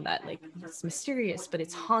emotions on that. Like, it's mysterious, but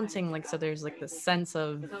it's haunting. Like, so there's like this sense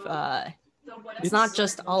of it's not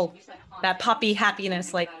just all that poppy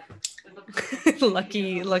happiness, like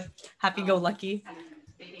lucky, like happy go lucky.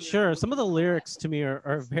 Sure. Some of the lyrics to me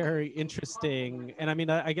are very interesting. And I mean,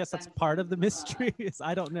 I guess that's part of the mystery is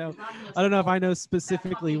I don't know. I don't know if I know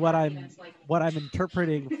specifically what I'm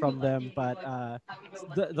interpreting from them, but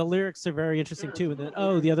the lyrics are very interesting too. And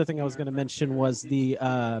then, the other thing I was going to mention was the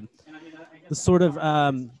sort of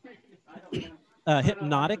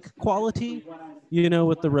hypnotic quality, you know,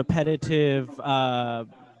 with the repetitive,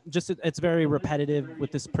 it's very repetitive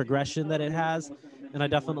with this progression that it has. And I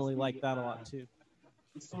definitely like that a lot too.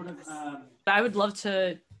 I would love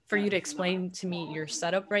for you to explain to me your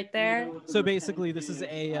setup right there. So basically, this is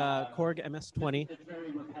a Korg MS-20,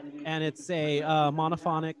 and it's a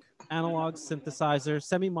monophonic analog synthesizer,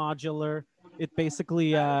 semi-modular. It basically,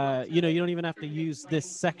 you know, you don't even have to use this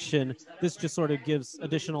section. This just sort of gives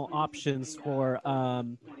additional options for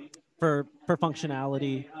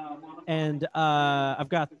functionality. And I've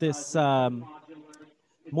got this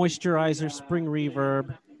moisturizer spring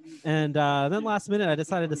reverb. And then last minute, I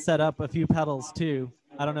decided to set up a few pedals too.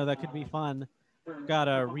 I don't know, that could be fun. Got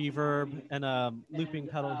a reverb and a looping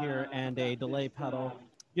pedal here and a delay pedal.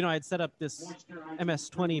 You know, I'd set up this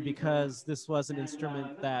MS-20 because this was an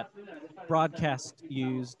instrument that Broadcast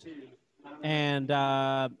used. And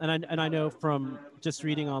I know from just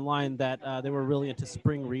reading online that they were really into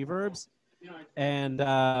spring reverbs. And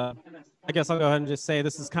I guess I'll go ahead and just say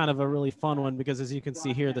this is kind of a really fun one because as you can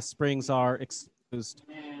see here, the springs are exposed.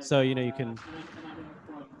 So, you know, you can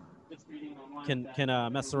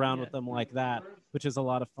mess around with them like that, which is a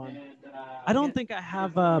lot of fun. I don't think I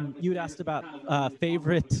have, you'd asked about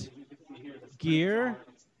favorite gear.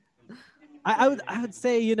 I would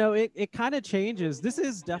say, you know, it kind of changes. This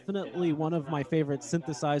is definitely one of my favorite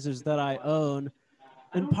synthesizers that I own.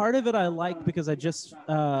 And part of it I like because I just,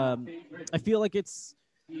 I feel like it's,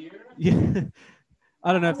 yeah,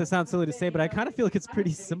 I don't know if this sounds silly to say, but I kind of feel like it's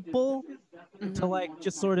pretty simple to like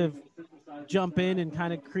just sort of jump in and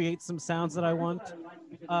kind of create some sounds that I want.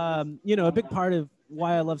 You know, a big part of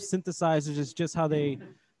why I love synthesizers is just how they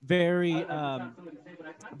very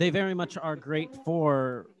much are great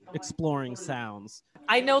for exploring sounds.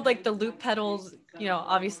 I know like the loop pedals, you know,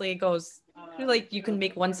 obviously it goes like you can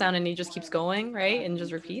make one sound and it just keeps going, right? And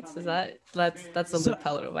just repeats. Is that's the loop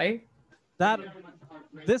pedal, right?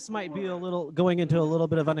 This might be a little going into a little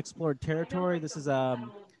bit of unexplored territory. This is a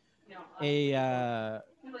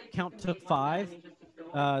count to 5.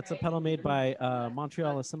 It's a pedal made by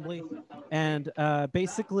Montreal Assembly, and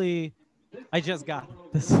basically, I just got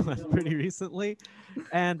this one pretty recently,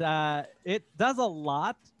 and it does a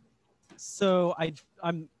lot. So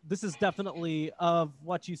this is definitely of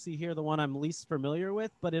what you see here, the one I'm least familiar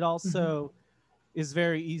with, but it also is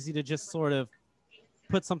very easy to just sort of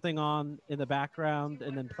put something on in the background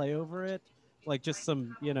and then play over it, like just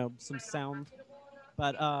some, you know, some sound.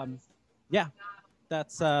 But yeah,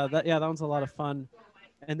 that's that one's a lot of fun.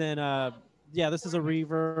 And then yeah, this is a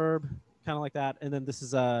reverb, kind of like that. And then this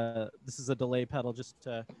is a delay pedal. Just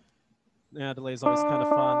delay is always kind of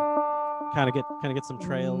fun. Kind of get some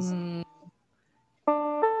trails.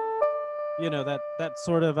 you know, that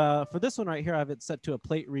sort of for this one right here, I have it set to a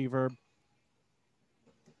plate reverb.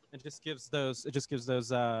 It just gives those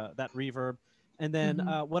that reverb. And then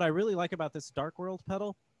what I really like about this Dark World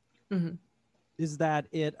pedal is that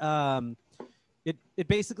it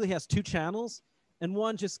basically has two channels, and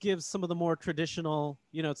one just gives some of the more traditional,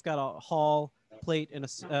 you know, it's got a hall, plate, and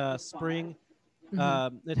a spring.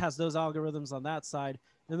 It has those algorithms on that side,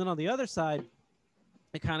 and then on the other side,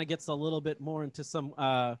 it kind of gets a little bit more into some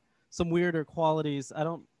weirder qualities. I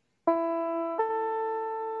don't.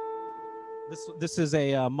 This is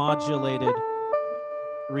a modulated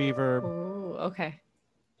reverb. Oh, okay.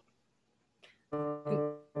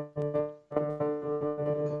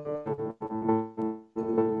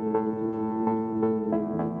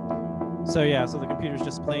 So yeah, so the computer's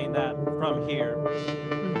just playing that from here,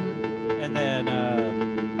 and then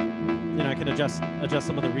you know, I can adjust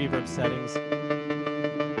some of the reverb settings.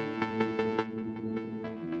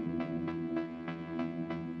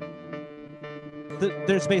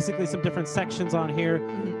 There's basically some different sections on here.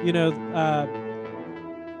 You know,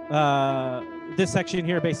 this section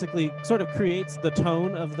here basically sort of creates the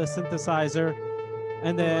tone of the synthesizer,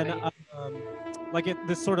 and then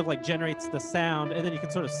this sort of like generates the sound, and then you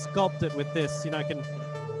can sort of sculpt it with this. You know, I can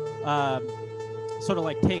sort of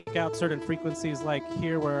like take out certain frequencies, like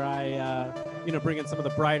here where I you know, bring in some of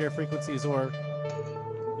the brighter frequencies, or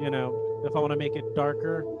you know, if I want to make it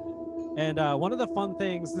darker. And one of the fun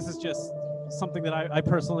things, this is just something that I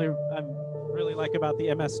personally really like about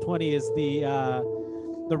the MS-20, is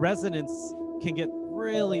the resonance can get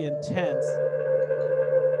really intense.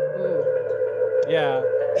 Ooh. Yeah.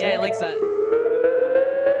 Yeah, I like that.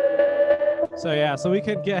 So yeah, so we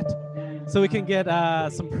can get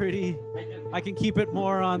some pretty. I can keep it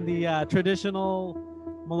more on the traditional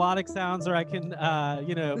melodic sounds, or I can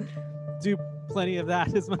you know, do plenty of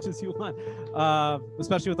that as much as you want,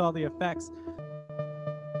 especially with all the effects.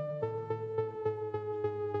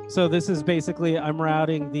 So this is basically, I'm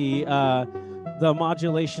routing the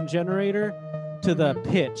modulation generator to the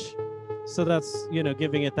pitch. So that's, you know,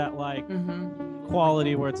 giving it that like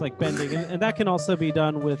quality where it's like bending, and that can also be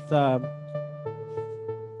done with the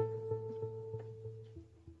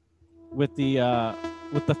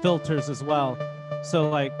filters as well. So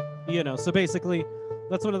like, you know, so basically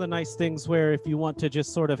that's one of the nice things where if you want to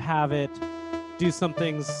just sort of have it do some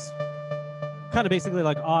things kind of basically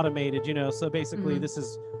like automated, you know, so basically this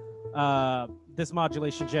is this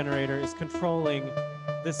modulation generator is controlling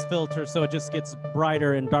this filter, so it just gets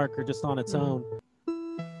brighter and darker just on its own.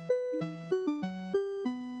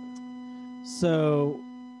 So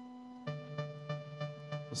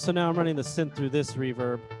now I'm running the synth through this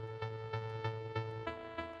reverb.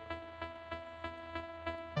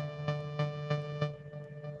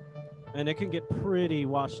 And it can get pretty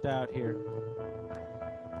washed out here.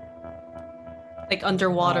 Like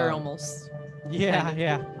underwater almost. Yeah, kind of.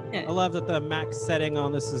 yeah. Yeah. I love that the max setting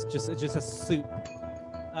on this is just a soup.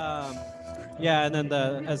 Yeah, and then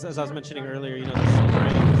as I was mentioning earlier, you know, the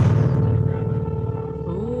strings.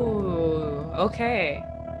 Ooh, okay.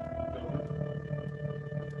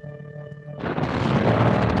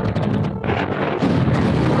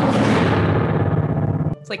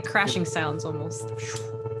 It's like crashing sounds almost.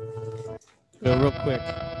 A real quick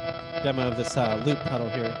demo of this loop pedal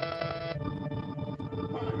here.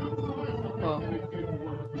 Whoa.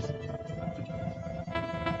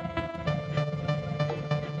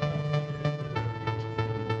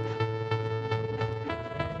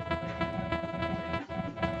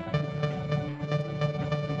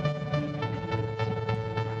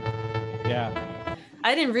 Yeah.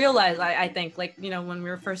 I didn't realize, I think, like, you know, when we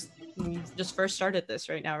just first started this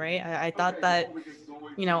right now, right? I thought that,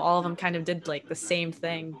 you know, all of them kind of did like the same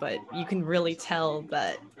thing, but you can really tell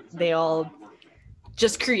that they all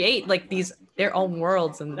just create like their own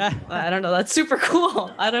worlds, and I don't know, that's super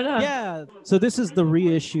cool. I don't know. Yeah. So this is the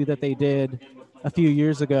reissue that they did a few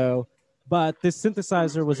years ago, but this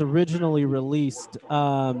synthesizer was originally released,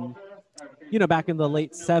 you know, back in the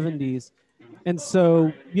late 70s. And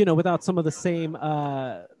so, you know, without some of the same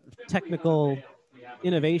technical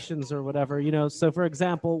innovations or whatever, you know, so for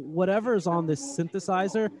example, whatever's on this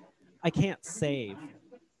synthesizer, I can't save.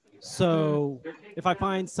 So if I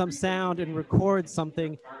find some sound and record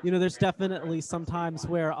something, you know, there's definitely some times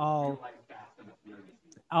where I'll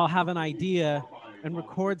have an idea and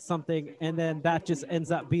record something, and then that just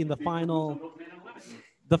ends up being the final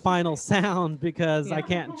sound, because I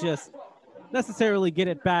can't just necessarily get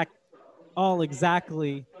it back all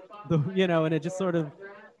exactly, you know, and it just sort of,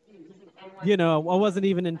 you know, I wasn't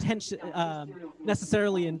even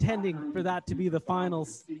necessarily intending for that to be the final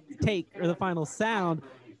take or the final sound,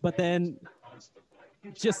 but then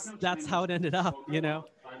just that's how it ended up, you know.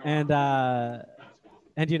 And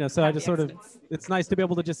you know, so I just sort of, it's nice to be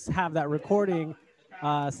able to just have that recording,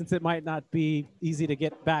 since it might not be easy to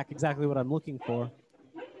get back exactly what I'm looking for.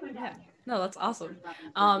 Yeah. No, that's awesome.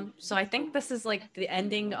 So I think this is like the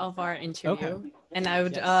ending of our interview. Okay. And I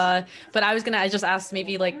would Yes. but I just asked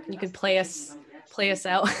maybe like you could play us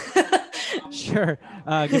out. Sure.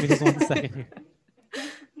 Give me just 1 second here.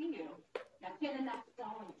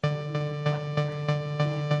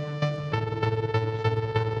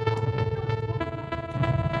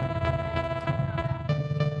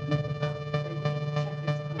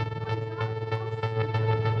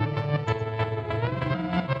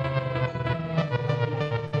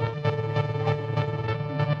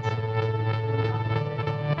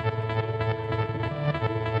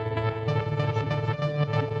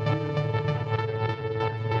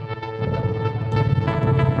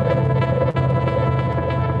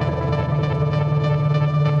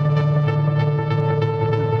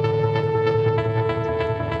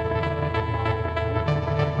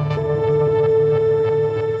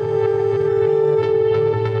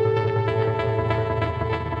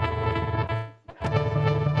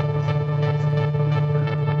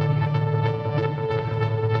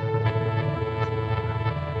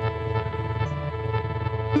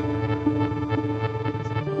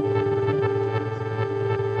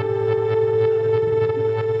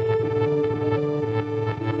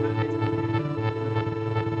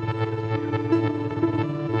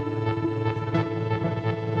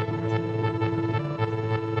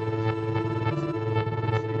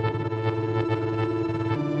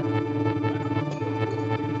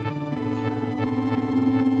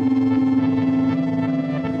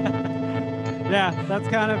 Yeah, that's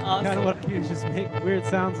kind of Awesome. what I do. Just make weird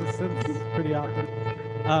sounds with synths pretty often.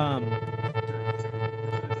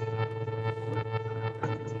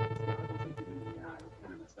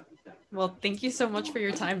 Well, thank you so much for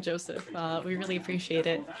your time, Joseph. We really appreciate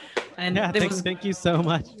it. And Yeah, there was thank you so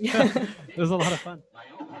much. It was a lot of fun.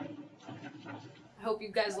 I hope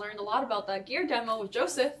you guys learned a lot about that gear demo with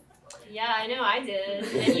Joseph. Yeah, I know I did.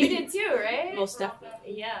 And you did too, right? Most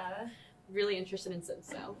definitely. Yeah. Really interested in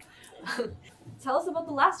synth now. Tell us about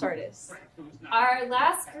the last artist. Our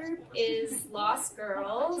last group is Lost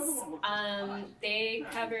Girls. They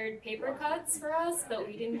covered Paper Cuts for us, but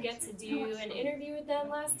we didn't get to do an interview with them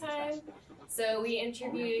last time. So we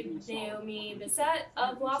interviewed Naomi Bissett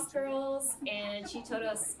of Lost Girls, and she told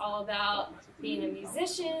us all about being a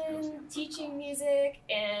musician, teaching music,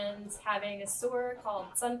 and having a store called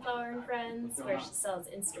Sunflower and Friends, where she sells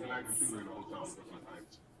instruments.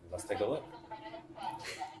 Let's take a look.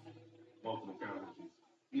 Multiple casualties.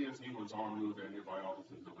 ESU was en route and nearby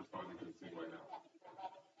officers are responding to the scene right now.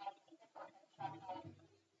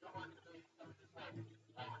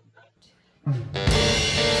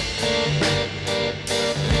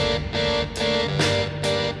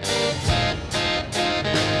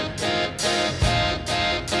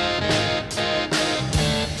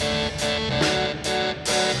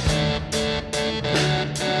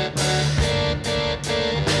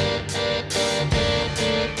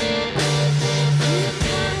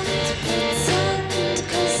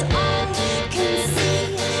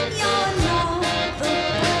 You're not the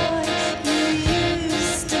boy you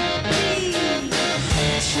used to be.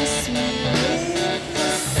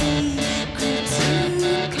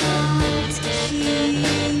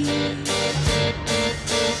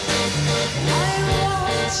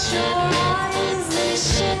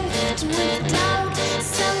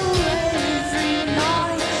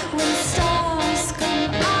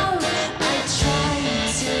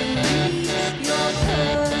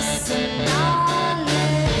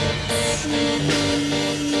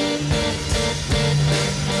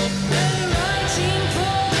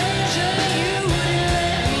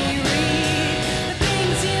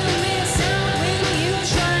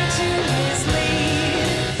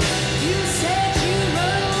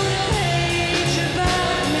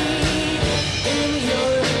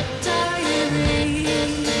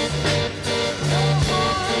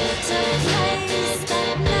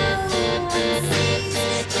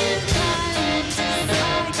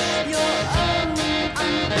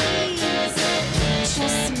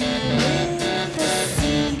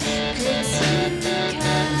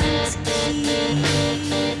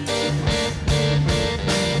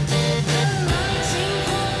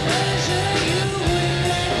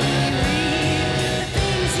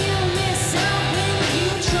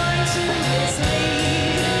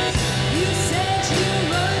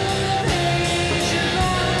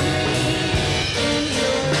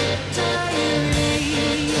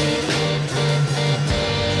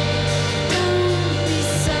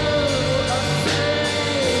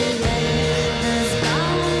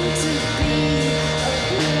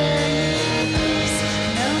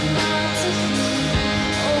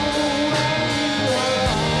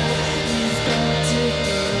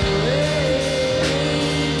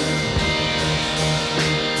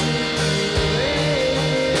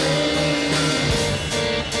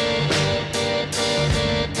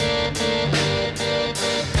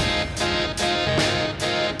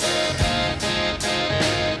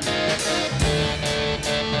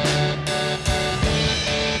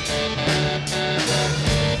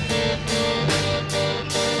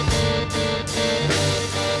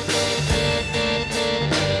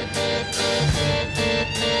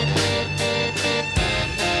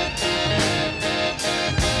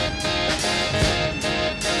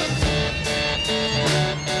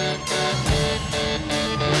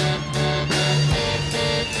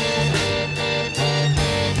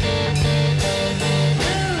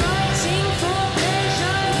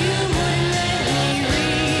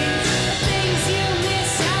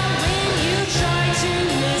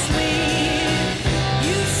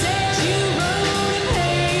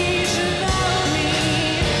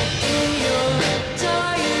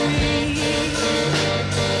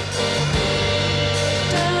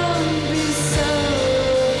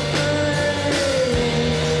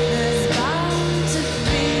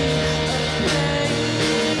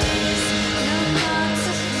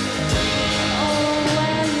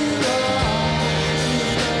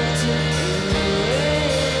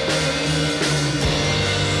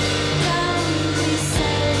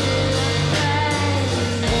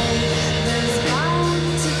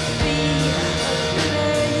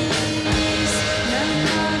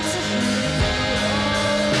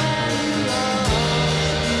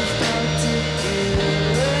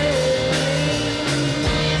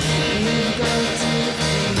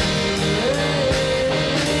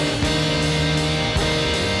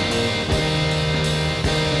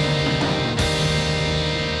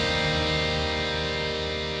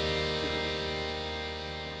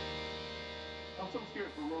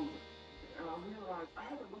 scared for Rosa. And I realized I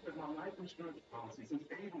haven't looked at my life insurance policy since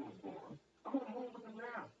Ava was born. I'm gonna move with him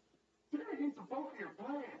now. Jerry needs a bulkier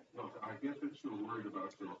plan. Look, I get that you're worried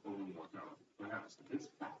about your own mortality. Perhaps this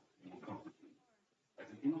fact will comfort you. As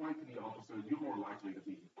an NYPD officer, you're more likely to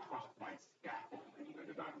be crushed by scaffolding than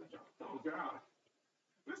to die on the job. Oh, God.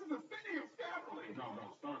 This is a city of scaffolding. No,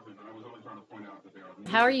 Sergeant, I was only trying to point out that there are...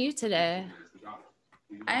 How are you today?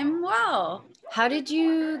 I'm well. How did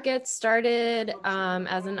you get started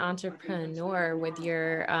as an entrepreneur with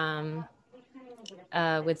your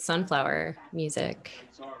with sunflower music?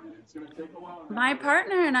 My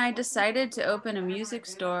partner and I decided to open a music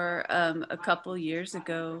store a couple years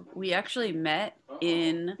ago. We actually met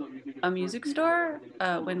in a music store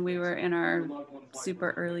when we were in our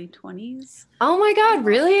super early 20s. Oh my God,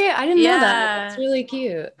 really? I didn't know that. That's really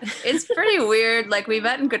cute. It's pretty weird. Like, we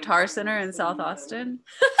met in Guitar Center in South Austin.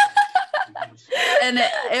 And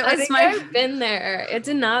it was I've been there. It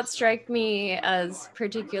did not strike me as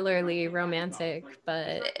particularly romantic,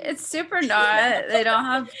 but it's super not. They don't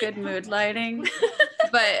have good mood lighting.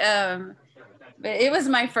 But it was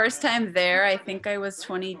my first time there. I think I was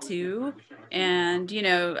 22, and you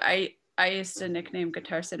know, I used to nickname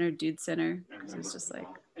Guitar Center Dude Center because it's just like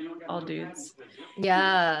all dudes.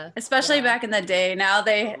 Yeah. Especially back in the day. Now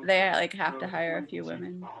they like have to hire a few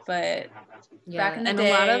women, but back in the day,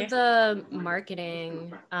 a lot of the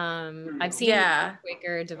marketing, I've seen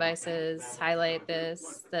Quaker devices highlight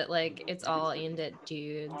this, that like it's all aimed at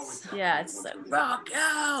dudes. Yeah, it's like rock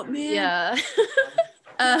out, man.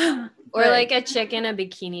 Yeah. Or like a chick in a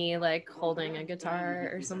bikini, like holding a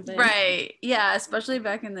guitar or something. Right. Yeah, especially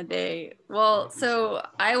back in the day. Well, so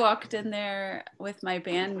I walked in there with my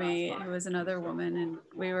bandmate, who was another woman, and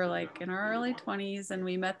we were like in our early 20s, and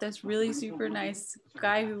we met this really super nice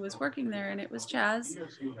guy who was working there, and it was Chaz.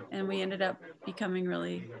 And we ended up becoming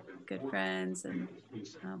really good friends. And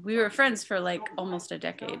we were friends for like almost a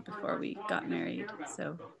decade before we got married.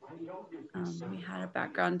 So we had a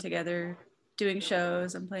background together, doing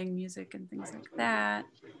shows and playing music and things like that.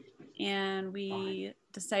 And we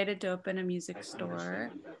decided to open a music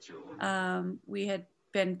store. We had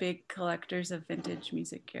been big collectors of vintage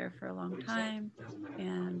music gear for a long time,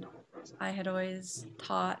 and I had always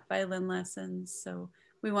taught violin lessons, so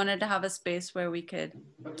we wanted to have a space where we could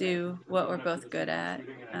do what we're both good at.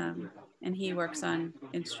 And he works on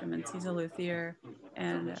instruments. He's a luthier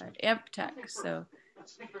and amp tech, so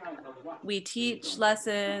we teach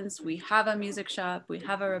lessons, we have a music shop, we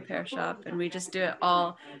have a repair shop, and we just do it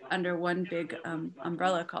all under one big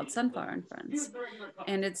umbrella called Sunflower and Friends.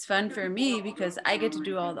 And it's fun for me because I get to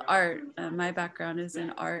do all the art. My background is in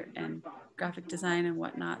art and graphic design and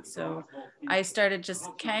whatnot. So I started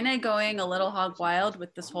just kind of going a little hog wild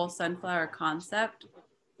with this whole sunflower concept.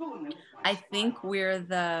 I think we're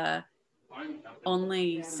the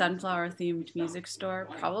only sunflower themed music store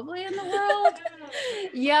probably in the world.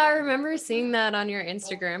 Yeah, I remember seeing that on your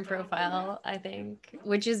Instagram profile, I think,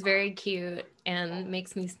 which is very cute and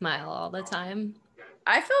makes me smile all the time.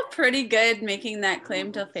 I feel pretty good making that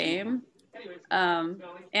claim to fame. And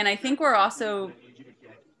I think we're also,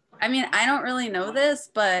 I mean, I don't really know this,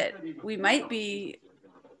 but we might be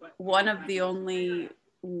one of the only,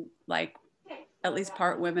 like, at least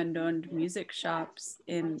part women-owned music shops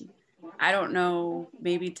in, I don't know,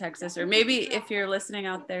 maybe Texas, or maybe if you're listening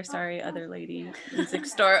out there, sorry, other lady music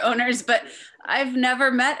store owners, but I've never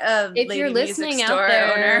met a if lady you're listening music store out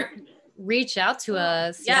there, owner. Reach out to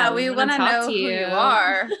us. Yeah, we want to know who you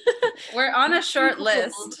are. We're on a short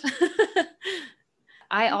list.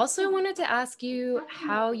 I also wanted to ask you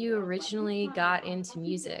how you originally got into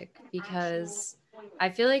music, because I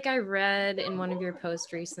feel like I read in one of your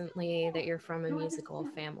posts recently that you're from a musical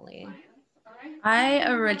family. I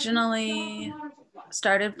originally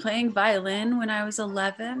started playing violin when I was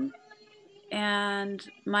 11, and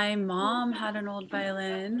my mom had an old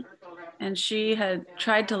violin, and she had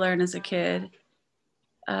tried to learn as a kid,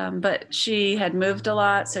 but she had moved a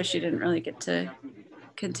lot, so she didn't really get to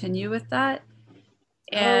continue with that.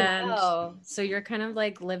 And wow. So you're kind of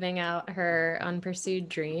like living out her unpursued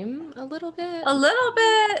dream a little bit? A little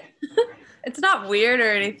bit. It's not weird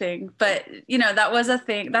or anything, but you know, that was a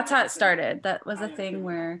thing. That's how it started. That was a thing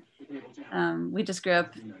where we just grew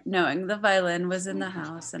up knowing the violin was in the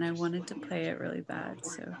house and I wanted to play it really bad.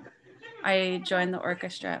 So I joined the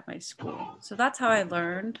orchestra at my school. So that's how I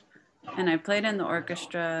learned. And I played in the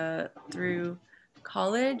orchestra through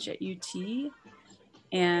college at UT.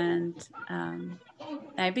 And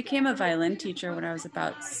I became a violin teacher when I was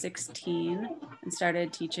about 16 and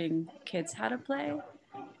started teaching kids how to play.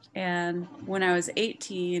 And when I was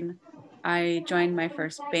 18, I joined my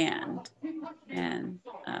first band. And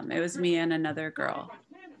It was me and another girl.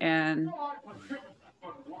 And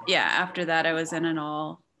yeah, after that, I was in an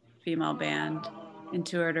all-female band and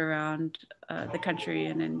toured around the country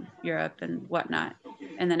and in Europe and whatnot.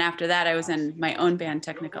 And then after that, I was in my own band,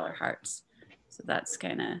 Technicolor Hearts. So that's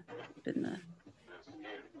kind of been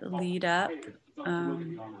the lead up.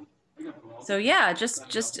 So yeah,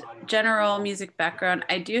 just general music background.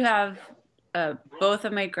 I do have both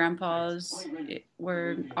of my grandpas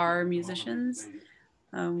are musicians.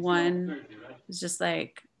 One was just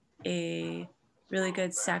like a really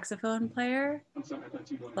good saxophone player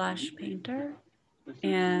 / painter,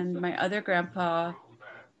 and my other grandpa,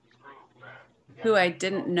 who I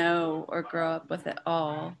didn't know or grow up with at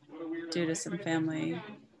all due to some family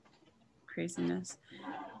craziness,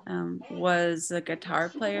 was a guitar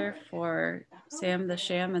player for Sam the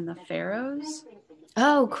Sham and the Pharaohs.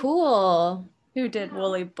 Oh, cool. Who did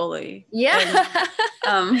Wooly Bully. Yeah.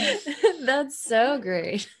 And, that's so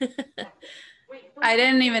great. I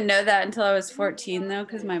didn't even know that until I was 14 though,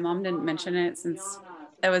 because my mom didn't mention it since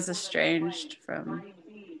I was estranged from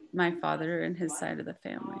my father and his side of the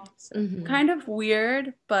family. So kind of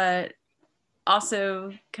weird, but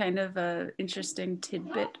also kind of a interesting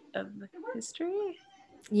tidbit of history.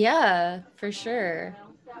 Yeah, for sure.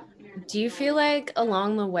 Do you feel like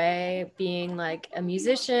along the way, being like a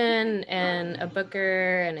musician and a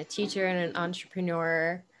booker and a teacher and an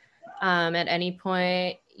entrepreneur, at any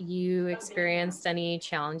point you experienced any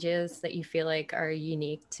challenges that you feel like are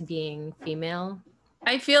unique to being female?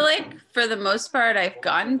 I feel like for the most part, I've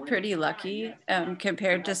gotten pretty lucky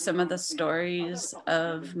compared to some of the stories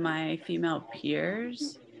of my female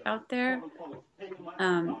peers out there.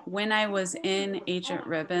 When I was in Agent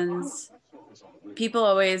Ribbons, people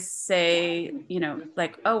always say, you know,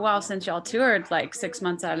 like, oh, wow, since y'all toured like 6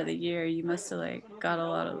 months out of the year, you must have like got a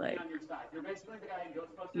lot of like,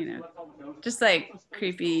 you know, just like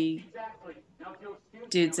creepy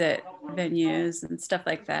dudes at venues and stuff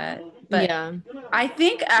like that. But yeah, I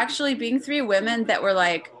think actually being 3 women that were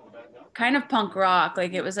like kind of punk rock,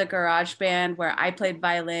 like it was a garage band where I played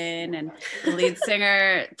violin and the lead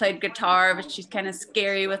singer played guitar, but she's kind of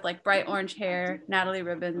scary with like bright orange hair, Natalie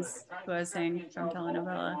Ribbons, who I was saying from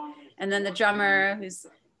telenovela, and then the drummer who's,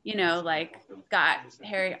 you know, like got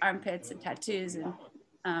hairy armpits and tattoos, and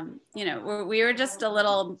you know, we were just a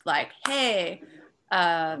little like, hey,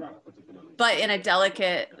 but in a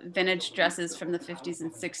delicate vintage dresses from the 50s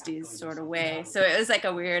and 60s sort of way. So it was like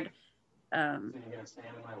a weird,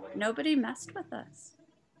 nobody messed with us.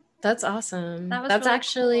 That's awesome. That's really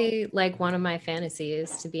actually cool. Like one of my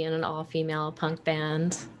fantasies, to be in an all-female punk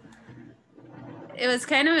band. It was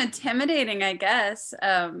kind of intimidating, I guess.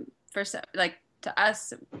 For like to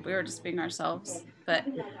us, we were just being ourselves, but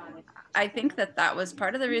I think that was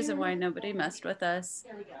part of the reason why nobody messed with us.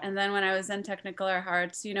 And then when I was in Technicolor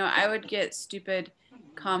Hearts, you know, I would get stupid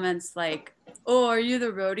comments like, oh, are you the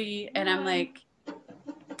roadie? And I'm like,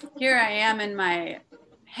 here I am in my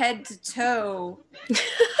head to toe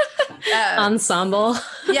ensemble.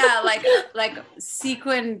 Yeah, like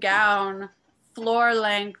sequin gown, floor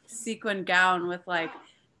length sequin gown with like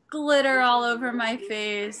glitter all over my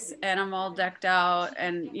face, and I'm all decked out,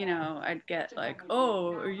 and you know, I'd get like,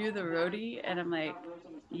 oh, are you the roadie? And I'm like,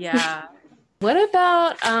 yeah. What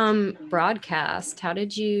about broadcast? How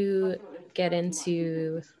did you get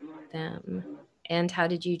into them, and how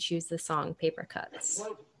did you choose the song Paper Cuts?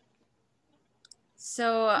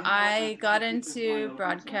 So I got into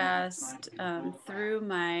broadcast through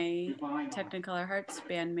my Technicolor Hearts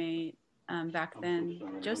bandmate back then,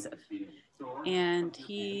 Joseph. And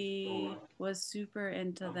he was super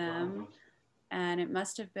into them, and it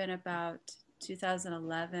must have been about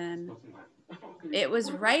 2011. It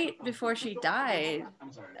was right before she died,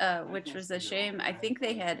 which was a shame. I think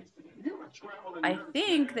they had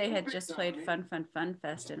just played Fun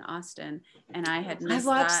Fest in Austin, and I had missed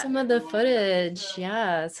that. I watched some of the footage.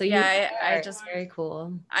 Yeah. So yeah, I just very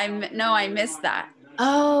cool. I missed that.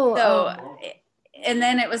 Oh. So, and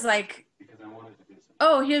then it was like,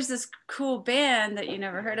 oh, here's this cool band that you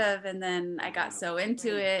never heard of. And then I got so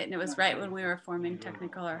into it, and it was right when we were forming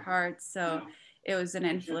Technicolor Hearts. So it was an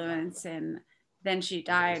influence. And then she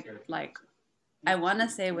died, like, I want to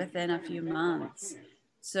say within a few months.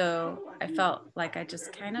 So I felt like I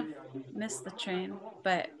just kind of missed the train,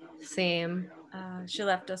 but same. She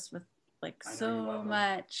left us with like so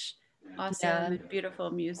much awesome and beautiful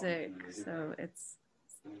music. So it's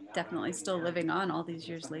definitely still living on all these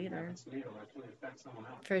years later.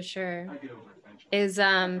 For sure. Is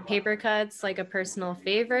Paper Cuts like a personal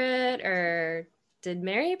favorite, or did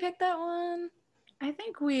Mary pick that one? I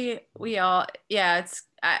think we all, yeah,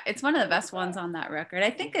 it's one of the best ones on that record.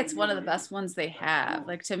 I think it's one of the best ones they have.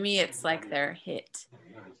 Like, to me, it's like their hit.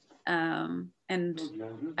 And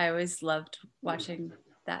I always loved watching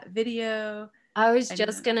that video. I was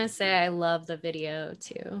just gonna say I love the video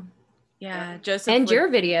too. Yeah, Joseph. And your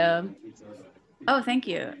video. Oh, thank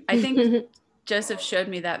you. I think Joseph showed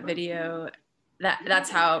me that video. That's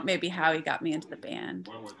how he got me into the band.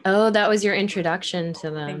 Oh, that was your introduction to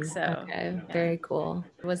them. I think so. Okay, Yeah. very cool.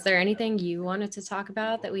 Was there anything you wanted to talk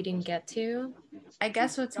about that we didn't get to? I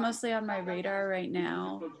guess what's mostly on my radar right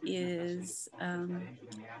now is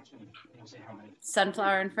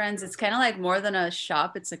Sunflower and Friends. It's kind of like more than a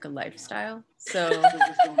shop, it's like a lifestyle. So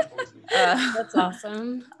that's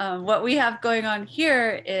awesome. What we have going on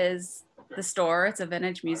here is the store. It's a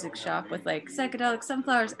vintage music shop with like psychedelic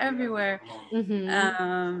sunflowers everywhere.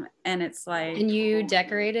 And it's like, and you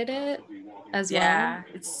decorated it as well? Yeah,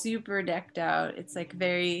 it's super decked out. It's like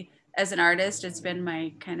very, as an artist, it's been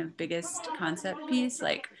my kind of biggest concept piece,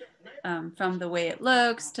 like from the way it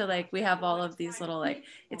looks to like, we have all of these little, like,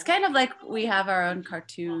 it's kind of like we have our own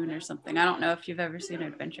cartoon or something. I don't know if you've ever seen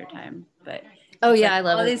Adventure Time, but oh yeah, like I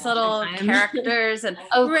love all these little characters and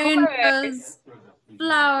rainbows,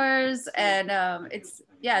 flowers, and it's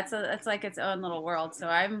like its own little world. So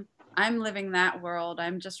I'm living that world.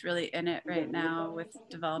 I'm just really in it right now with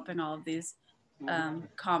developing all of these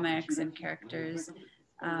comics and characters.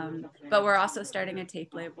 But we're also starting a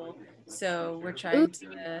tape label, so we're trying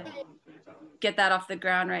to get that off the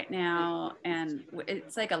ground right now. And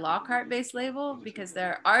it's like a Lockhart based label because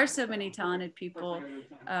there are so many talented people,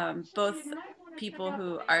 both people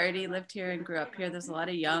who already lived here and grew up here. There's a lot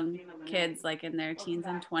of young kids like in their teens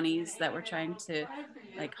and 20s that we're trying to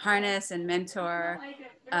like harness and mentor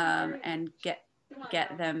and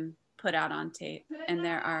get them put out on tape. And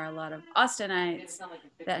there are a lot of Austinites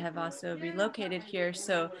that have also relocated here.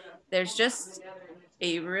 So there's just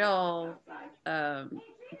a real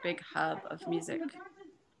big hub of music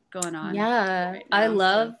going on. Yeah, right now. I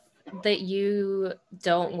love that you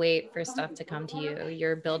don't wait for stuff to come to you.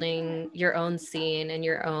 You're building your own scene and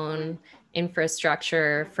your own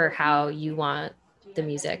infrastructure for how you want the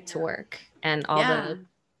music to work and all the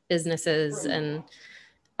businesses and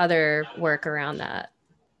other work around that.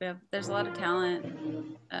 There's a lot of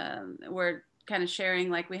talent. We're kind of sharing,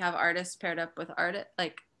 like we have artists paired up with artists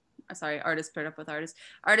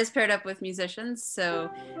paired up with musicians. So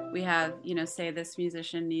we have, say this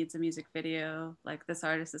musician needs a music video, like this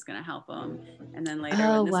artist is going to help them. And then later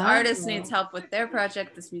when this artist needs help with their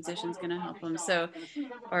project, this musician's going to help them. So,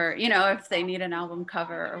 or, if they need an album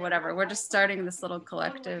cover or whatever, we're just starting this little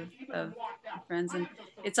collective of friends, and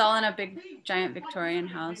it's all in a big giant Victorian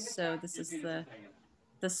house. So this is the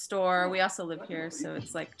store. We also live here, so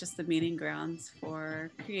it's like just the meeting grounds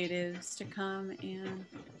for creatives to come and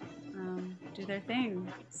do their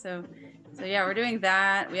thing. So yeah, we're doing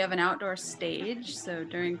that. We have an outdoor stage. So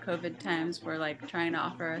during COVID times, we're like trying to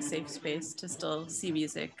offer a safe space to still see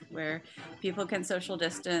music where people can social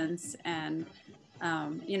distance. And,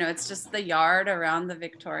 it's just the yard around the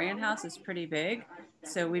Victorian house is pretty big.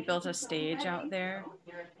 So we built a stage out there,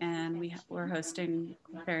 and we're hosting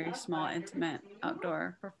very small, intimate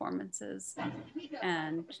outdoor performances,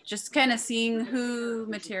 and just kind of seeing who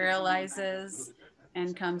materializes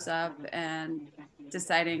and comes up and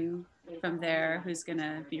deciding from there who's going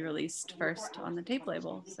to be released first on the tape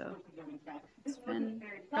label. So it's been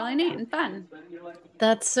really neat and fun.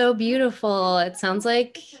 That's so beautiful. It sounds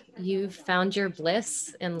like you've found your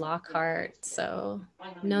bliss in Lockhart, so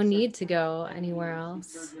no need to go anywhere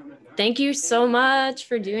else. Thank you so much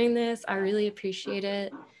for doing this. I really appreciate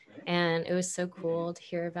it. And it was so cool to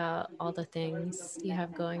hear about all the things you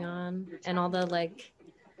have going on and all the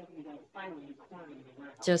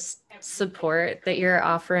just support that you're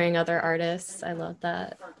offering other artists. I love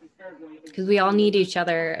that because we all need each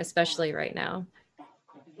other, especially right now.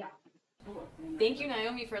 Thank you,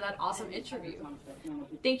 Naomi, for that awesome interview.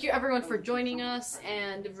 Thank you, everyone, for joining us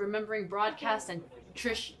and remembering Broadcast and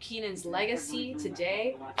Trish Keenan's legacy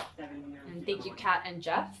today. And thank you, Kat and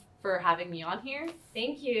Jeff, for having me on here.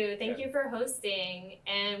 Thank you. Thank you for hosting.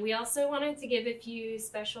 And we also wanted to give a few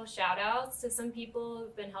special shout outs to some people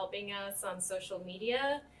who've been helping us on social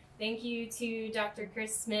media. Thank you to Dr.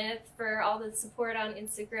 Chris Smith for all the support on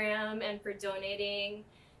Instagram and for donating.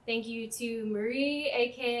 Thank you to Marie,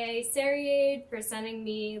 aka Sariade, for sending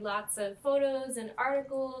me lots of photos and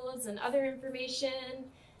articles and other information.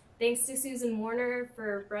 Thanks to Susan Warner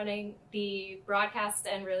for running the Broadcast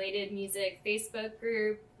and Related Music Facebook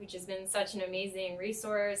group, which has been such an amazing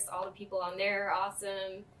resource. All the people on there are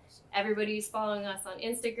awesome. Everybody who's following us on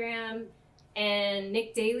Instagram. and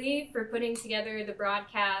Nick Daly for putting together the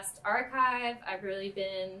broadcast archive. I've really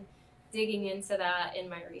been digging into that in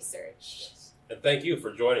my research. Yes. And thank you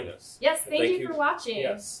for joining us. Yes, thank you for watching.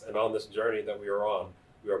 Yes, and on this journey that we are on,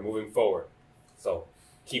 we are moving forward. So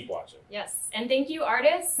keep watching. Yes, and thank you,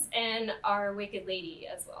 artists, and our Wicked Lady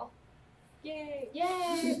as well. Yay!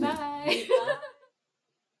 Yay! Bye!